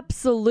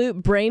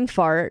absolute brain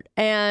fart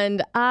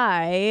and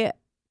I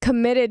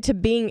committed to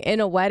being in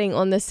a wedding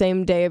on the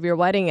same day of your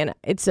wedding, and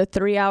it's a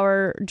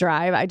 3-hour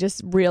drive. I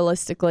just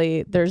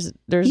realistically, there's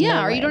yeah,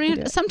 no or way you don't I can even,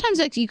 do it. sometimes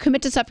like you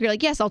commit to stuff, you're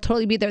like, yes, I'll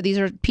totally be there. These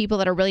are people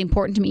that are really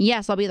important to me.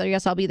 Yes, I'll be there.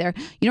 Yes, I'll be there.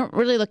 You don't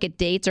really look at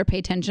dates or pay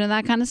attention to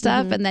that kind of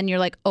stuff. And then you're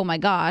like, oh my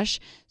gosh.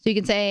 So you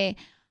can say,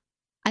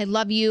 I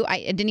love you. I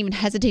didn't even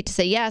hesitate to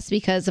say yes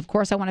because of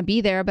course I want to be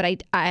there,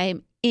 but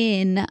I'm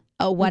in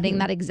a wedding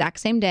that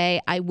exact same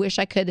day. I wish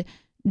I could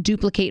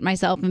duplicate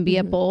myself and be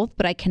at both,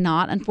 but I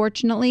cannot,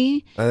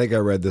 unfortunately. I think I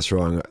read this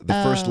wrong. The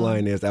first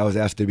line is, I was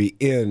asked to be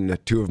in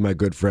 2 of my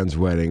good friends'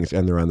 weddings,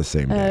 and they're on the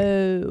same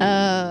day.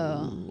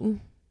 Oh.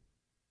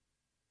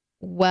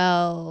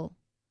 Well,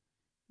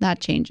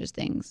 that changes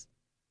things.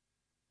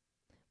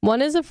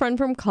 One is a friend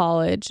from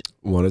college,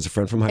 One is a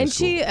friend from high and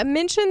school. she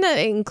mentioned that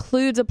it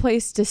includes a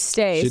place to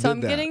stay. She So did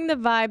I'm that. getting the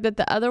vibe that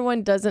the other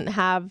one doesn't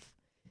have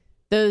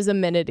those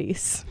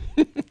amenities.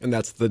 And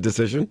that's the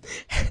decision?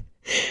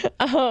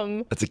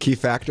 That's a key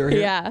factor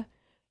here? Yeah.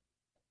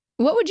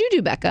 What would you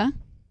do, Becca,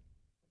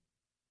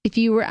 if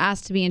you were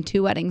asked to be in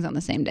 2 weddings on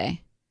the same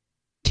day?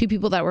 2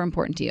 people that were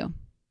important to you.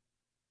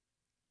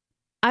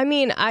 I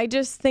mean, I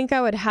just think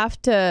I would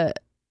have to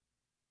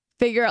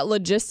figure out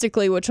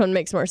logistically which one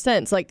makes more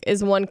sense. Like,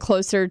 is one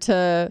closer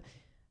to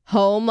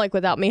home, like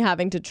without me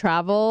having to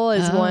travel?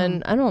 Is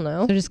one, I don't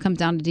know. So it just comes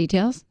down to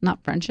details,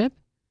 not friendship?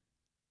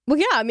 Well,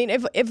 yeah, I mean,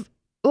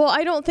 well,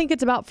 I don't think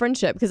it's about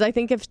friendship because I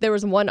think if there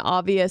was one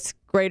obvious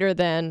greater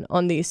than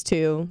on these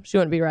 2, she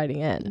wouldn't be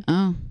writing in.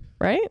 Oh.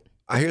 Right?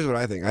 Here's what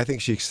I think. I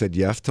think she said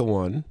yes to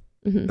one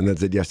and then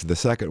said yes to the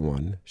second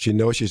one. She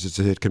knows she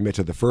should commit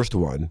to the first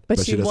one, But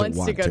she she doesn't wants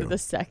want to go to the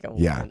second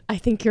Yeah. one. I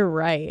think you're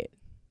right.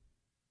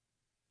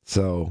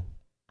 So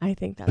I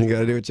think that's you got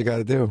to do what you got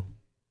to do.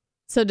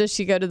 So does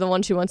she go to the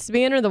one she wants to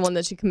be in or the one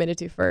that she committed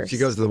to first? She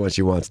goes to the one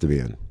she wants to be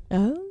in.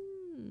 Oh.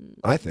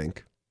 I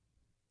think.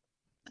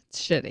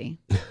 It's shitty.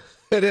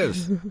 It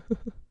is.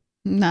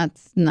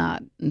 That's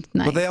not nice.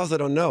 But they also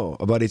don't know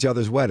about each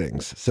other's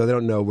weddings. So they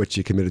don't know which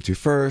you committed to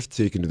first.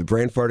 So you can do the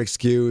brain fart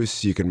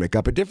excuse. You can make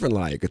up a different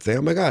lie. You could say,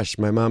 oh my gosh,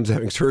 my mom's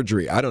having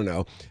surgery. I don't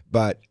know.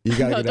 But you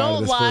got to get out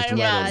of this first wedding.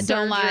 Yeah,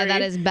 don't lie.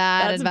 That is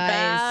bad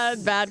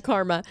advice. Bad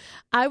karma.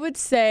 I would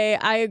say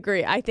I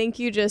agree. I think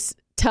you just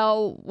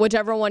tell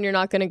whichever one you're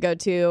not going to go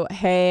to,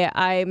 hey,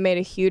 I made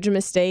a huge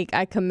mistake.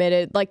 I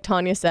committed, like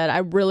Tanya said, I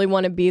really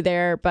want to be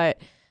there, but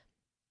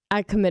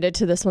I committed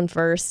to this one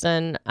first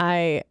and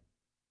I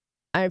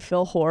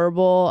feel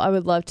horrible. I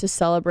would love to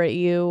celebrate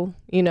you,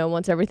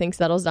 once everything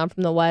settles down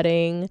from the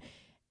wedding.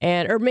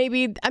 Or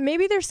maybe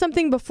there's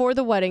something before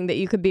the wedding that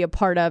you could be a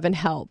part of and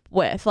help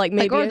with. Like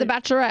maybe or the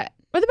bachelorette.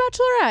 Or the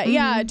bachelorette.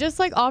 Yeah. Just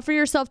like offer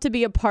yourself to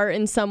be a part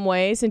in some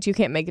way since you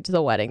can't make it to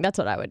the wedding. That's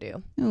what I would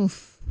do.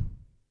 Oof.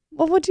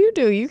 What would you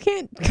do? You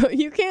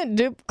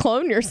can't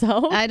clone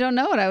yourself. I don't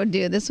know what I would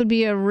do. This would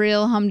be a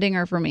real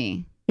humdinger for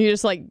me. You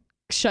just like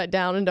shut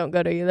down and don't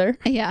go to either.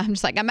 Yeah. I'm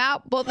just like, I'm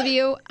out. Both of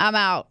you, I'm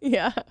out.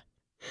 Yeah.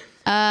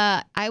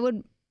 I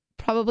would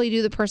probably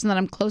do the person that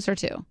I'm closer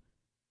to.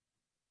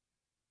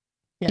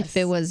 Yes. If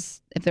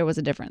there was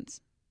a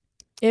difference.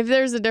 If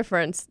there's a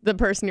difference, the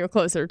person you're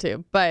closer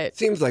to. But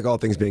Seems like all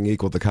things being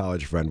equal, the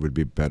college friend would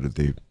be better,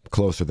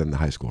 closer than the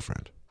high school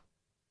friend.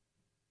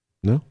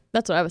 No?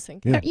 that's what I was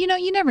thinking. Yeah.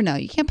 You never know.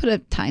 You can't put a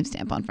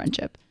timestamp on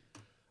friendship.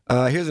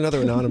 Here's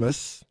another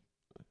anonymous.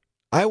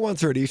 I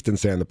once heard Easton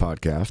say on the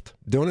podcast,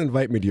 don't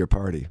invite me to your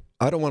party.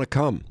 I don't want to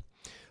come.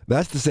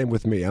 That's the same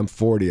with me. I'm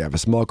 40. I have a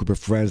small group of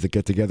friends that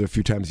get together a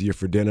few times a year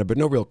for dinner, but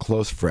no real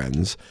close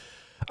friends.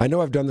 I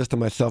know I've done this to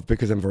myself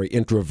because I'm very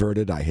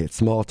introverted. I hate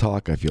small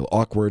talk. I feel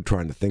awkward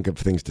trying to think of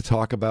things to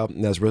talk about.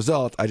 And as a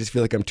result, I just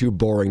feel like I'm too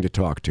boring to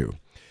talk to.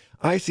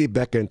 I see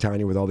Becca and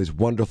Tanya with all these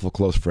wonderful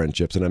close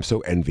friendships, and I'm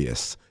so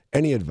envious.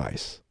 Any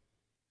advice?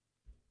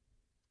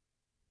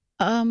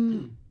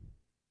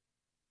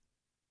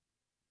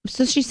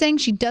 So she's saying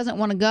she doesn't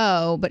want to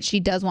go, but she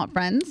does want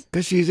friends?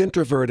 Because she's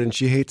introverted and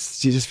she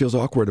just feels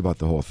awkward about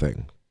the whole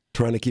thing.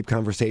 Trying to keep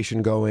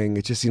conversation going.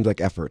 It just seems like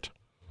effort.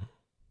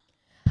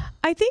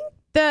 I think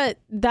that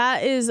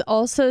is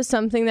also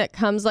something that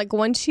comes like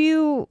once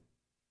you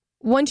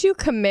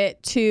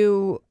commit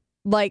to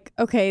like,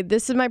 okay,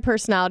 this is my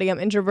personality. I'm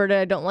introverted.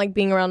 I don't like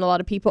being around a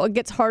lot of people. It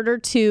gets harder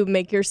to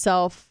make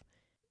yourself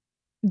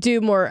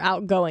do more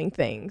outgoing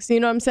things. You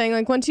know what I'm saying?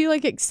 Like once you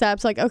like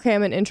accept like, okay,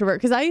 I'm an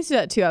introvert. Because I used to do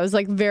that too. I was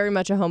like very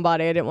much a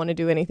homebody. I didn't want to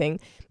do anything.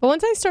 But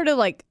once I started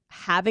like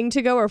having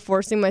to go or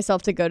forcing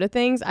myself to go to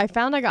things, I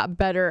found I got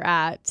better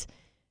at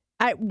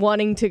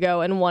wanting to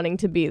go and wanting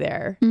to be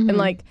there. And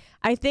like,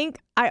 I think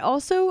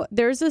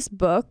there's this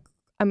book,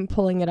 I'm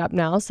pulling it up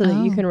now so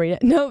that you can read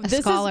it. No,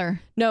 this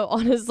scholar. No,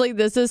 honestly,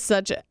 this is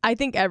I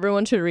think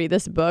everyone should read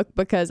this book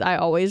because I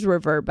always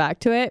revert back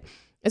to it.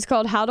 It's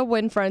called How to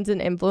Win Friends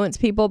and Influence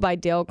People by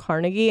Dale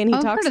Carnegie. And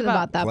he talks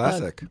about that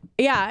classic book.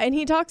 Yeah. And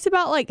he talks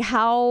about like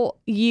how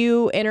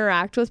you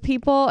interact with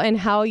people and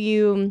how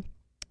you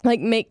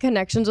like make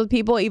connections with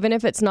people, even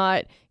if it's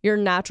not your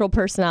natural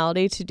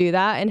personality to do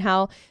that. And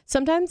how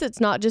sometimes it's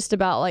not just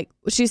about like,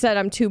 she said,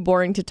 I'm too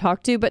boring to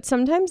talk to, but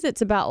sometimes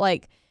it's about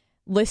like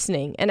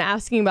listening and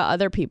asking about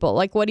other people.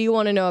 Like, what do you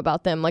want to know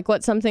about them? Like,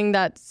 what's something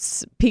that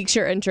piques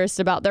your interest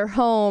about their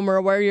home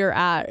or where you're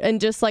at? And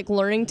just like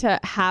learning to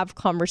have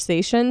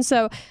conversations.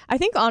 So I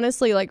think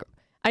honestly, like,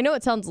 I know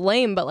it sounds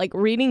lame, but like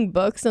reading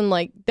books and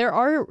like there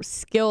are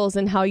skills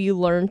in how you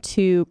learn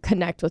to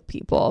connect with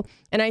people.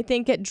 And I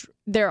think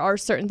there are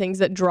certain things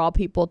that draw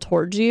people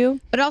towards you.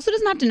 But it also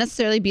doesn't have to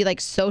necessarily be like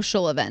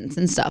social events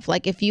and stuff.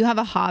 Like if you have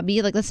a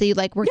hobby, like let's say you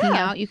like working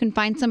out, you can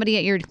find somebody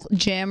at your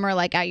gym or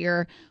like at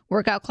your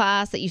workout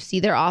class that you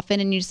see there often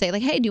and you just say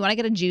like, hey, do you want to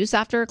get a juice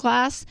after a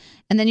class?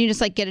 And then you just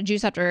like get a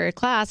juice after a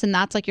class and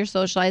that's like you're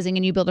socializing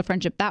and you build a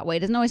friendship that way. It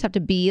doesn't always have to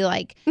be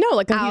like a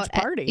huge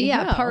party.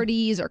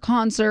 Parties or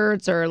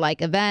concerts or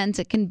like events.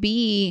 It can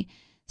be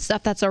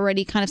stuff that's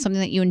already kind of something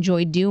that you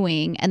enjoy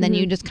doing and then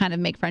you just kind of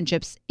make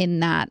friendships in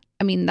that.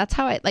 I mean, that's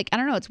how I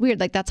don't know, it's weird.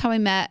 Like that's how I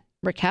met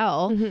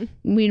Raquel.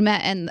 We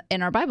met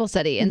in our Bible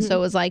study. And so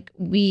it was like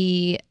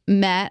we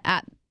met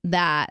at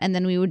that and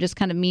then we would just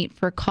kind of meet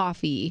for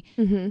coffee.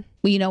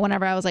 You know,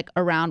 whenever I was like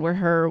around where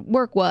her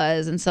work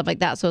was and stuff like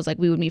that. So it was like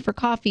we would meet for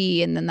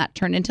coffee and then that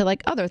turned into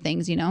like other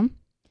things, you know?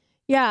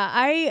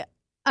 Yeah,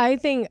 I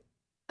think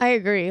I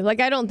agree.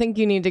 Like, I don't think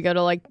you need to go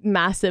to like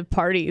massive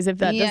parties if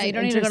that doesn't you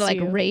don't need to go to like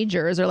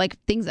ragers or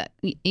like things that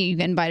you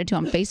get invited to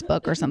on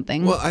Facebook or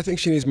something. Well, I think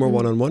she needs more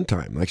one-on-one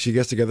time. Like she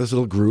gets together this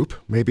little group,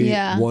 maybe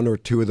one or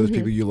two of those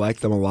people you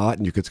like them a lot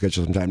and you could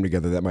schedule some time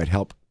together that might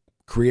help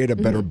create a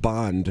better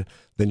bond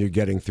than you're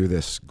getting through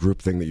this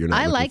group thing that you're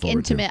not I looking like forward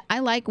intimate. to. I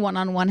like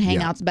one-on-one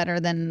hangouts better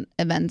than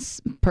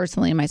events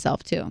personally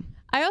myself too.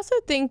 I also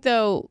think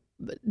though,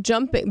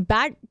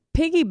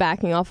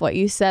 piggybacking off what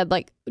you said,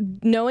 like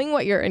knowing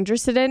what you're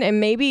interested in and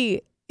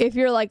maybe if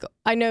you're like,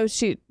 I know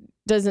she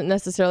doesn't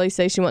necessarily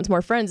say she wants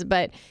more friends,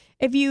 but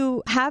if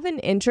you have an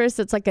interest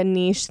that's like a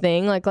niche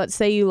thing, like let's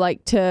say you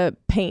like to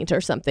paint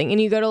or something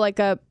and you go to like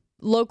a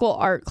local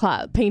art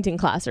class, painting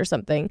class or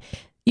something,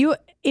 you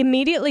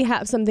immediately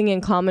have something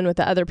in common with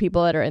the other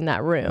people that are in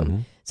that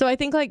room. So I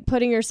think like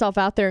putting yourself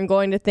out there and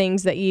going to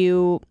things that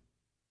you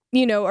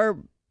know, are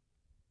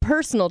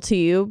personal to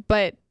you,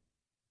 but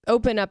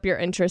open up your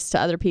interest to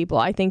other people,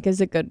 I think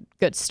is a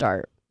good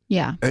start.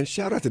 Yeah. And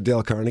shout out to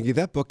Dale Carnegie.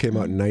 That book came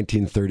out in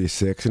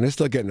 1936 and it's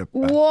still getting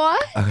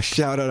a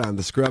shout out on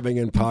the Scrubbing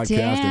In podcast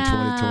in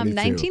 2022.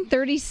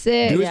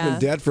 1936. Dude's been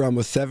dead for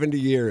almost 70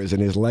 years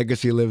and his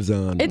legacy lives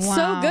on. It's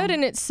so good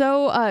and it's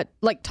so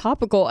like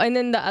topical. And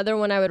then the other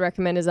one I would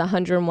recommend is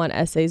 101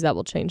 Essays That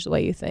Will Change the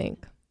Way You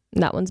Think.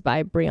 And that one's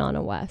by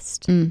Brianna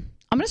West. I'm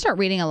going to start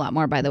reading a lot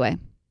more, by the way.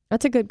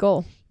 That's a good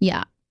goal.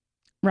 Yeah.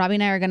 Robbie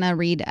and I are going to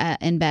read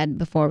in bed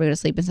before we go to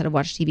sleep instead of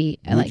watch TV.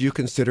 Would you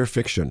consider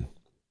fiction?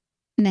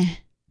 Nah.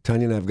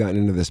 Tanya and I have gotten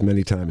into this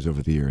many times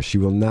over the years. She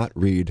will not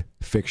read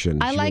fiction.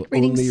 I she like will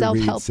reading only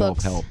self-help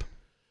books.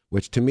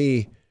 Which to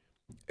me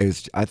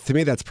is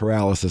that's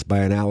paralysis by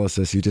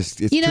analysis. It's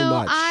too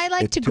much. I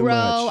like to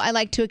grow. I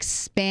like to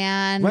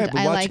expand. Right,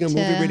 but watching a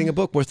movie, reading a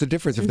book, what's the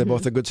difference if they're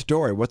both a good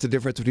story? What's the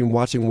difference between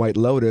watching White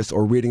Lotus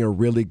or reading a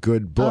really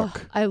good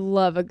book? I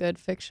love a good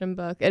fiction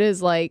book. It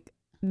is like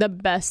the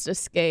best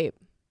escape.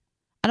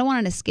 I don't want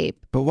an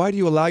escape. But why do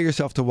you allow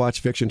yourself to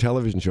watch fiction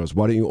television shows?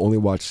 Why don't you only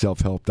watch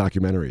self-help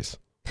documentaries?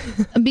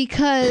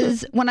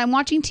 Because when I'm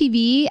watching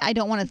TV, I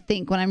don't want to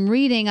think. When I'm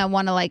reading, I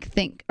want to like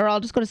think, or I'll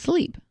just go to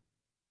sleep.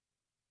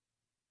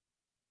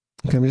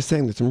 Okay, I'm just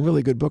saying there's some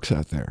really good books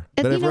out there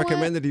that I've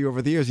recommended to you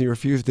over the years and you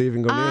refuse to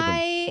even go near them.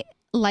 I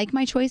like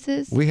my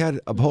choices. We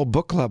had a whole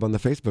book club on the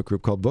Facebook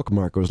group called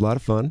Bookmark. It was a lot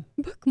of fun.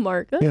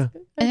 Bookmark? That's Yeah.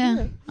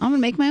 I'm going to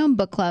make my own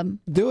book club.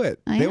 Do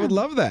it. They would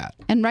love that.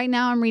 And right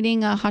now I'm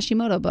reading a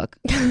Hashimoto book.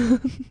 And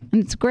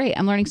it's great.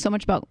 I'm learning so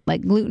much about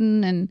like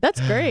gluten and...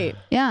 That's great.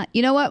 Yeah.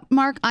 You know what,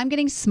 Mark? I'm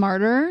getting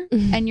smarter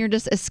and you're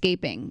just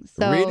escaping.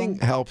 So reading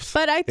helps.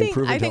 But I think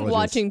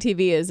watching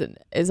TV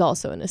is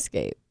also an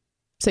escape.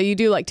 So you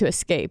do like to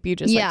escape. You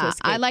just like to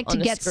escape. I like to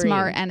get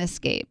smart and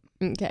escape.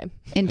 Okay.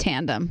 In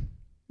tandem.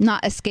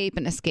 Not escape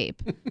and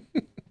escape.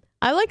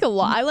 I like a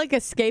lot. I like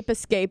escape,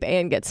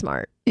 and get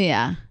smart.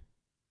 Yeah.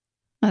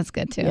 That's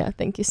good too. Yeah.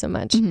 Thank you so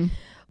much.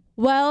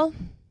 Well,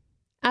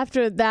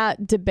 after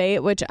that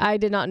debate, which I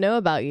did not know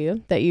about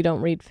you, that you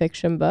don't read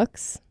fiction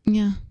books.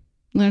 Yeah.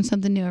 Learn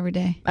something new every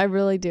day. I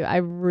really do. I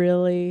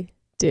really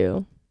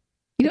do.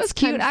 You know what's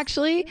cute,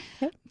 actually?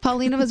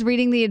 Paulina was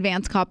reading the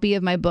advance copy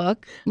of my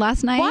book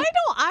last night. Why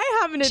don't I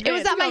have an advance It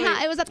was at my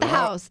house. It was at the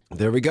house.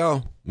 There we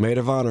go. Maid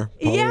of honor.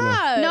 Paulina.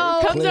 Yeah.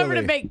 No. Comes over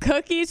to Clearly. bake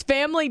cookies,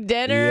 family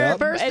dinner. Yep.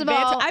 First of advance-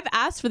 all- I've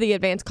asked for the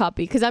advance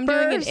copy because I'm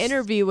doing an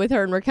interview with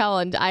her and Raquel,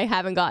 and I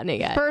haven't gotten it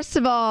yet. First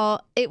of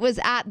all, it was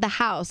at the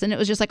house and it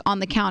was just like on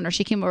the counter.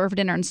 She came over for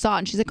dinner and saw it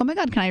and she's like, oh my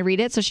God, can I read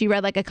it? So she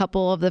read like a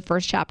couple of the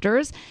first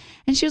chapters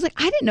and she was like,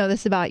 I didn't know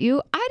this about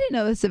you. I didn't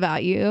know this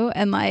about you.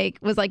 And like,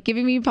 was like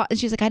giving me, and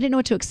she's like, I didn't know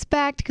what to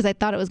expect because I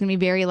thought it was going to be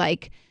very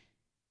like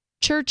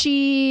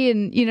churchy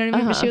and you know what I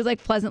mean? But she was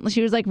like pleasantly,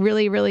 she was like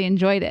really, really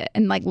enjoyed it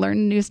and like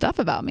learned new stuff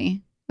about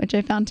me, which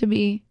I found to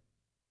be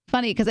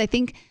funny because I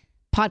think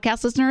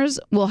podcast listeners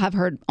will have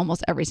heard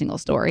almost every single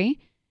story.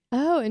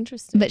 Oh,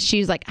 interesting. But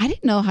she's like, I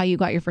didn't know how you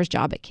got your first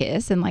job at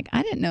Kiss. And like,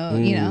 I didn't know,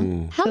 you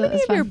know. How So many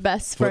it's of your fun.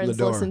 best Foot in the friends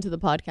door. listen to the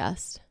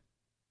podcast?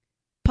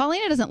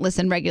 Paulina doesn't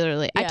listen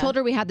regularly. I Yeah. told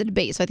her we had the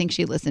debate, so I think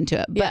she listened to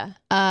it. But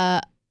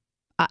Yeah.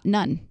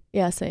 None.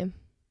 Yeah, same.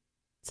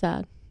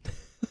 Sad.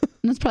 And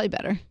that's probably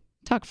better.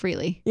 Talk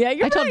freely. Yeah,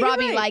 you're I told right, you're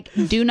Robbie, right.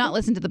 like, do not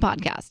listen to the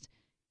podcast.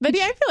 But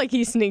yeah, I feel like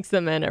he sneaks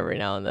them in every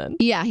now and then.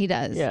 Yeah, he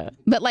does. Yeah.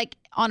 But like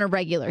on a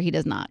regular, he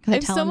does not. 'Cause I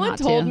If tell him someone not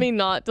told to. me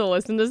not to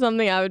listen to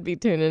something, I would be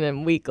tuning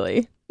in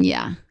weekly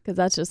Yeah. because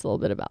that's just a little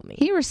bit about me.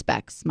 He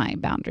respects my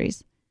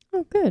boundaries.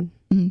 Oh, good.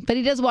 Mhm. But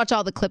he does watch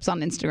all the clips on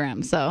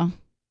Instagram. So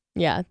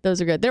Yeah, those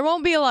are good. There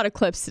won't be a lot of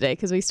clips today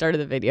because we started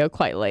the video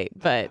quite late.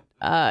 But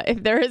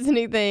if there is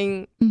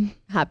anything,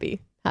 happy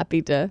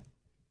to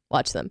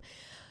watch them.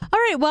 All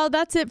right, well,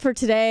 that's it for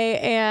today,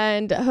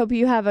 and I hope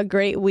you have a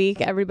great week,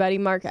 everybody.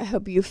 Mark, I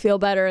hope you feel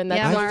better, and that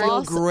Yeah, the Mark. I feel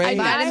loss. great.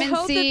 I Vitamin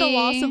hope that the C.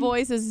 loss of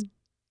voice is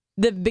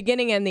the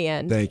beginning and the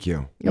end. Thank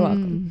you. You're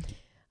welcome.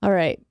 All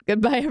right,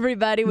 goodbye,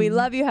 everybody. We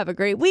love you. Have a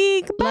great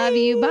week. Bye. love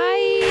you.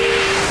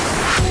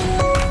 Bye.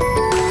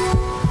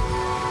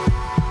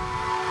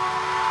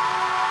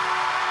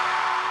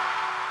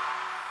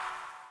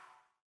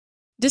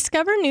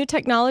 Discover new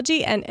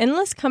technology and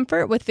endless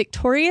comfort with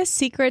Victoria's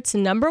Secret's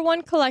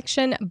 #1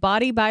 collection,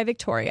 Body by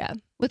Victoria.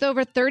 With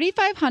over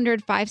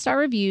 3,500 five-star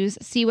reviews,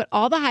 see what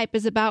all the hype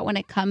is about when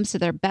it comes to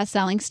their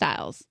best-selling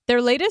styles.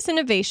 Their latest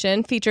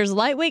innovation features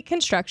lightweight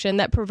construction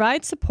that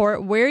provides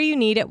support where you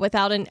need it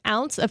without an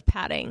ounce of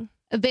padding.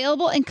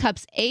 Available in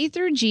cups A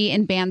through G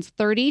in bands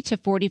 30 to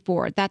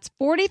 44. That's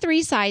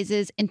 43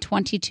 sizes in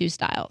 22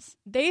 styles.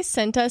 They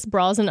sent us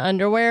bras and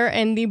underwear,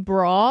 and the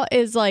bra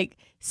is like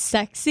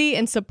sexy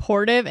and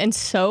supportive and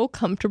so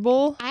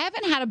comfortable. I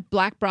haven't had a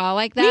black bra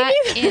like that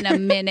in a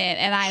minute,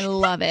 and I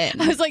love it.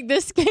 I was like,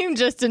 this came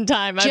just in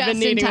time. I've been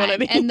needing one of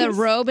these. And the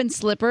robe and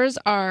slippers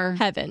are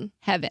Heaven.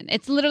 heaven.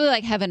 It's literally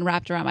like heaven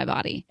wrapped around my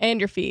body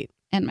And your feet.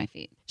 and my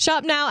feet.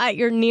 Shop now at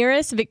your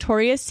nearest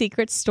Victoria's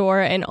Secret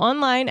store and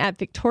online at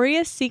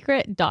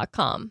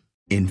victoriassecret.com.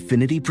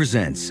 Infinity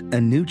presents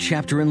a new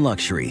chapter in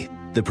luxury,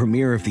 the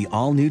premiere of the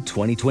all-new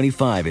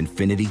 2025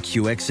 Infinity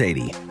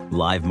QX80,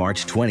 live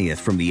March 20th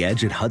from the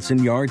Edge at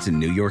Hudson Yards in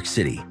New York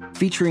City,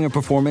 featuring a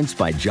performance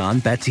by John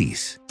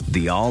Batiste.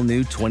 The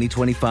all-new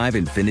 2025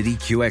 Infinity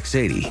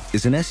QX80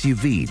 is an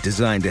SUV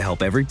designed to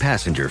help every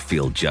passenger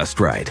feel just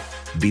right.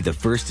 Be the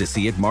first to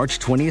see it March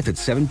 20th at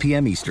 7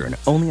 p.m. Eastern,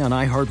 only on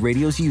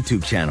iHeartRadio's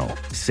YouTube channel.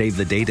 Save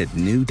the date at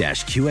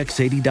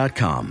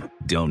new-QX80.com.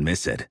 Don't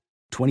miss it.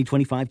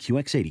 2025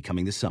 QX80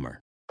 coming this summer.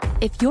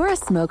 If you're a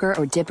smoker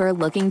or dipper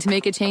looking to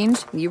make a change,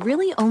 you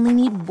really only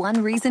need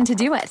one reason to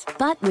do it.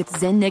 But with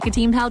Zyn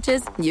nicotine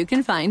pouches, you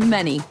can find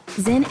many.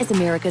 Zyn is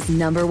America's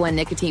 #1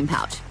 nicotine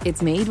pouch.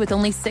 It's made with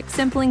only 6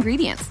 simple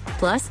ingredients.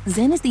 Plus,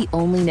 Zyn is the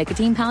only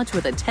nicotine pouch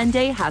with a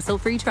 10-day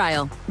hassle-free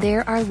trial.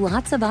 There are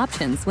lots of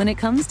options when it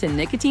comes to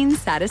nicotine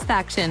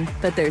satisfaction,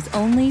 but there's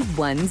only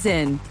one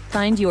Zyn.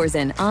 Find your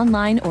Zyn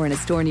online or in a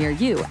store near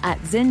you at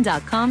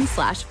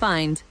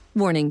zyn.com/find.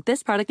 Warning,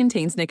 this product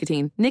contains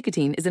nicotine.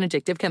 Nicotine is an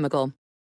addictive chemical.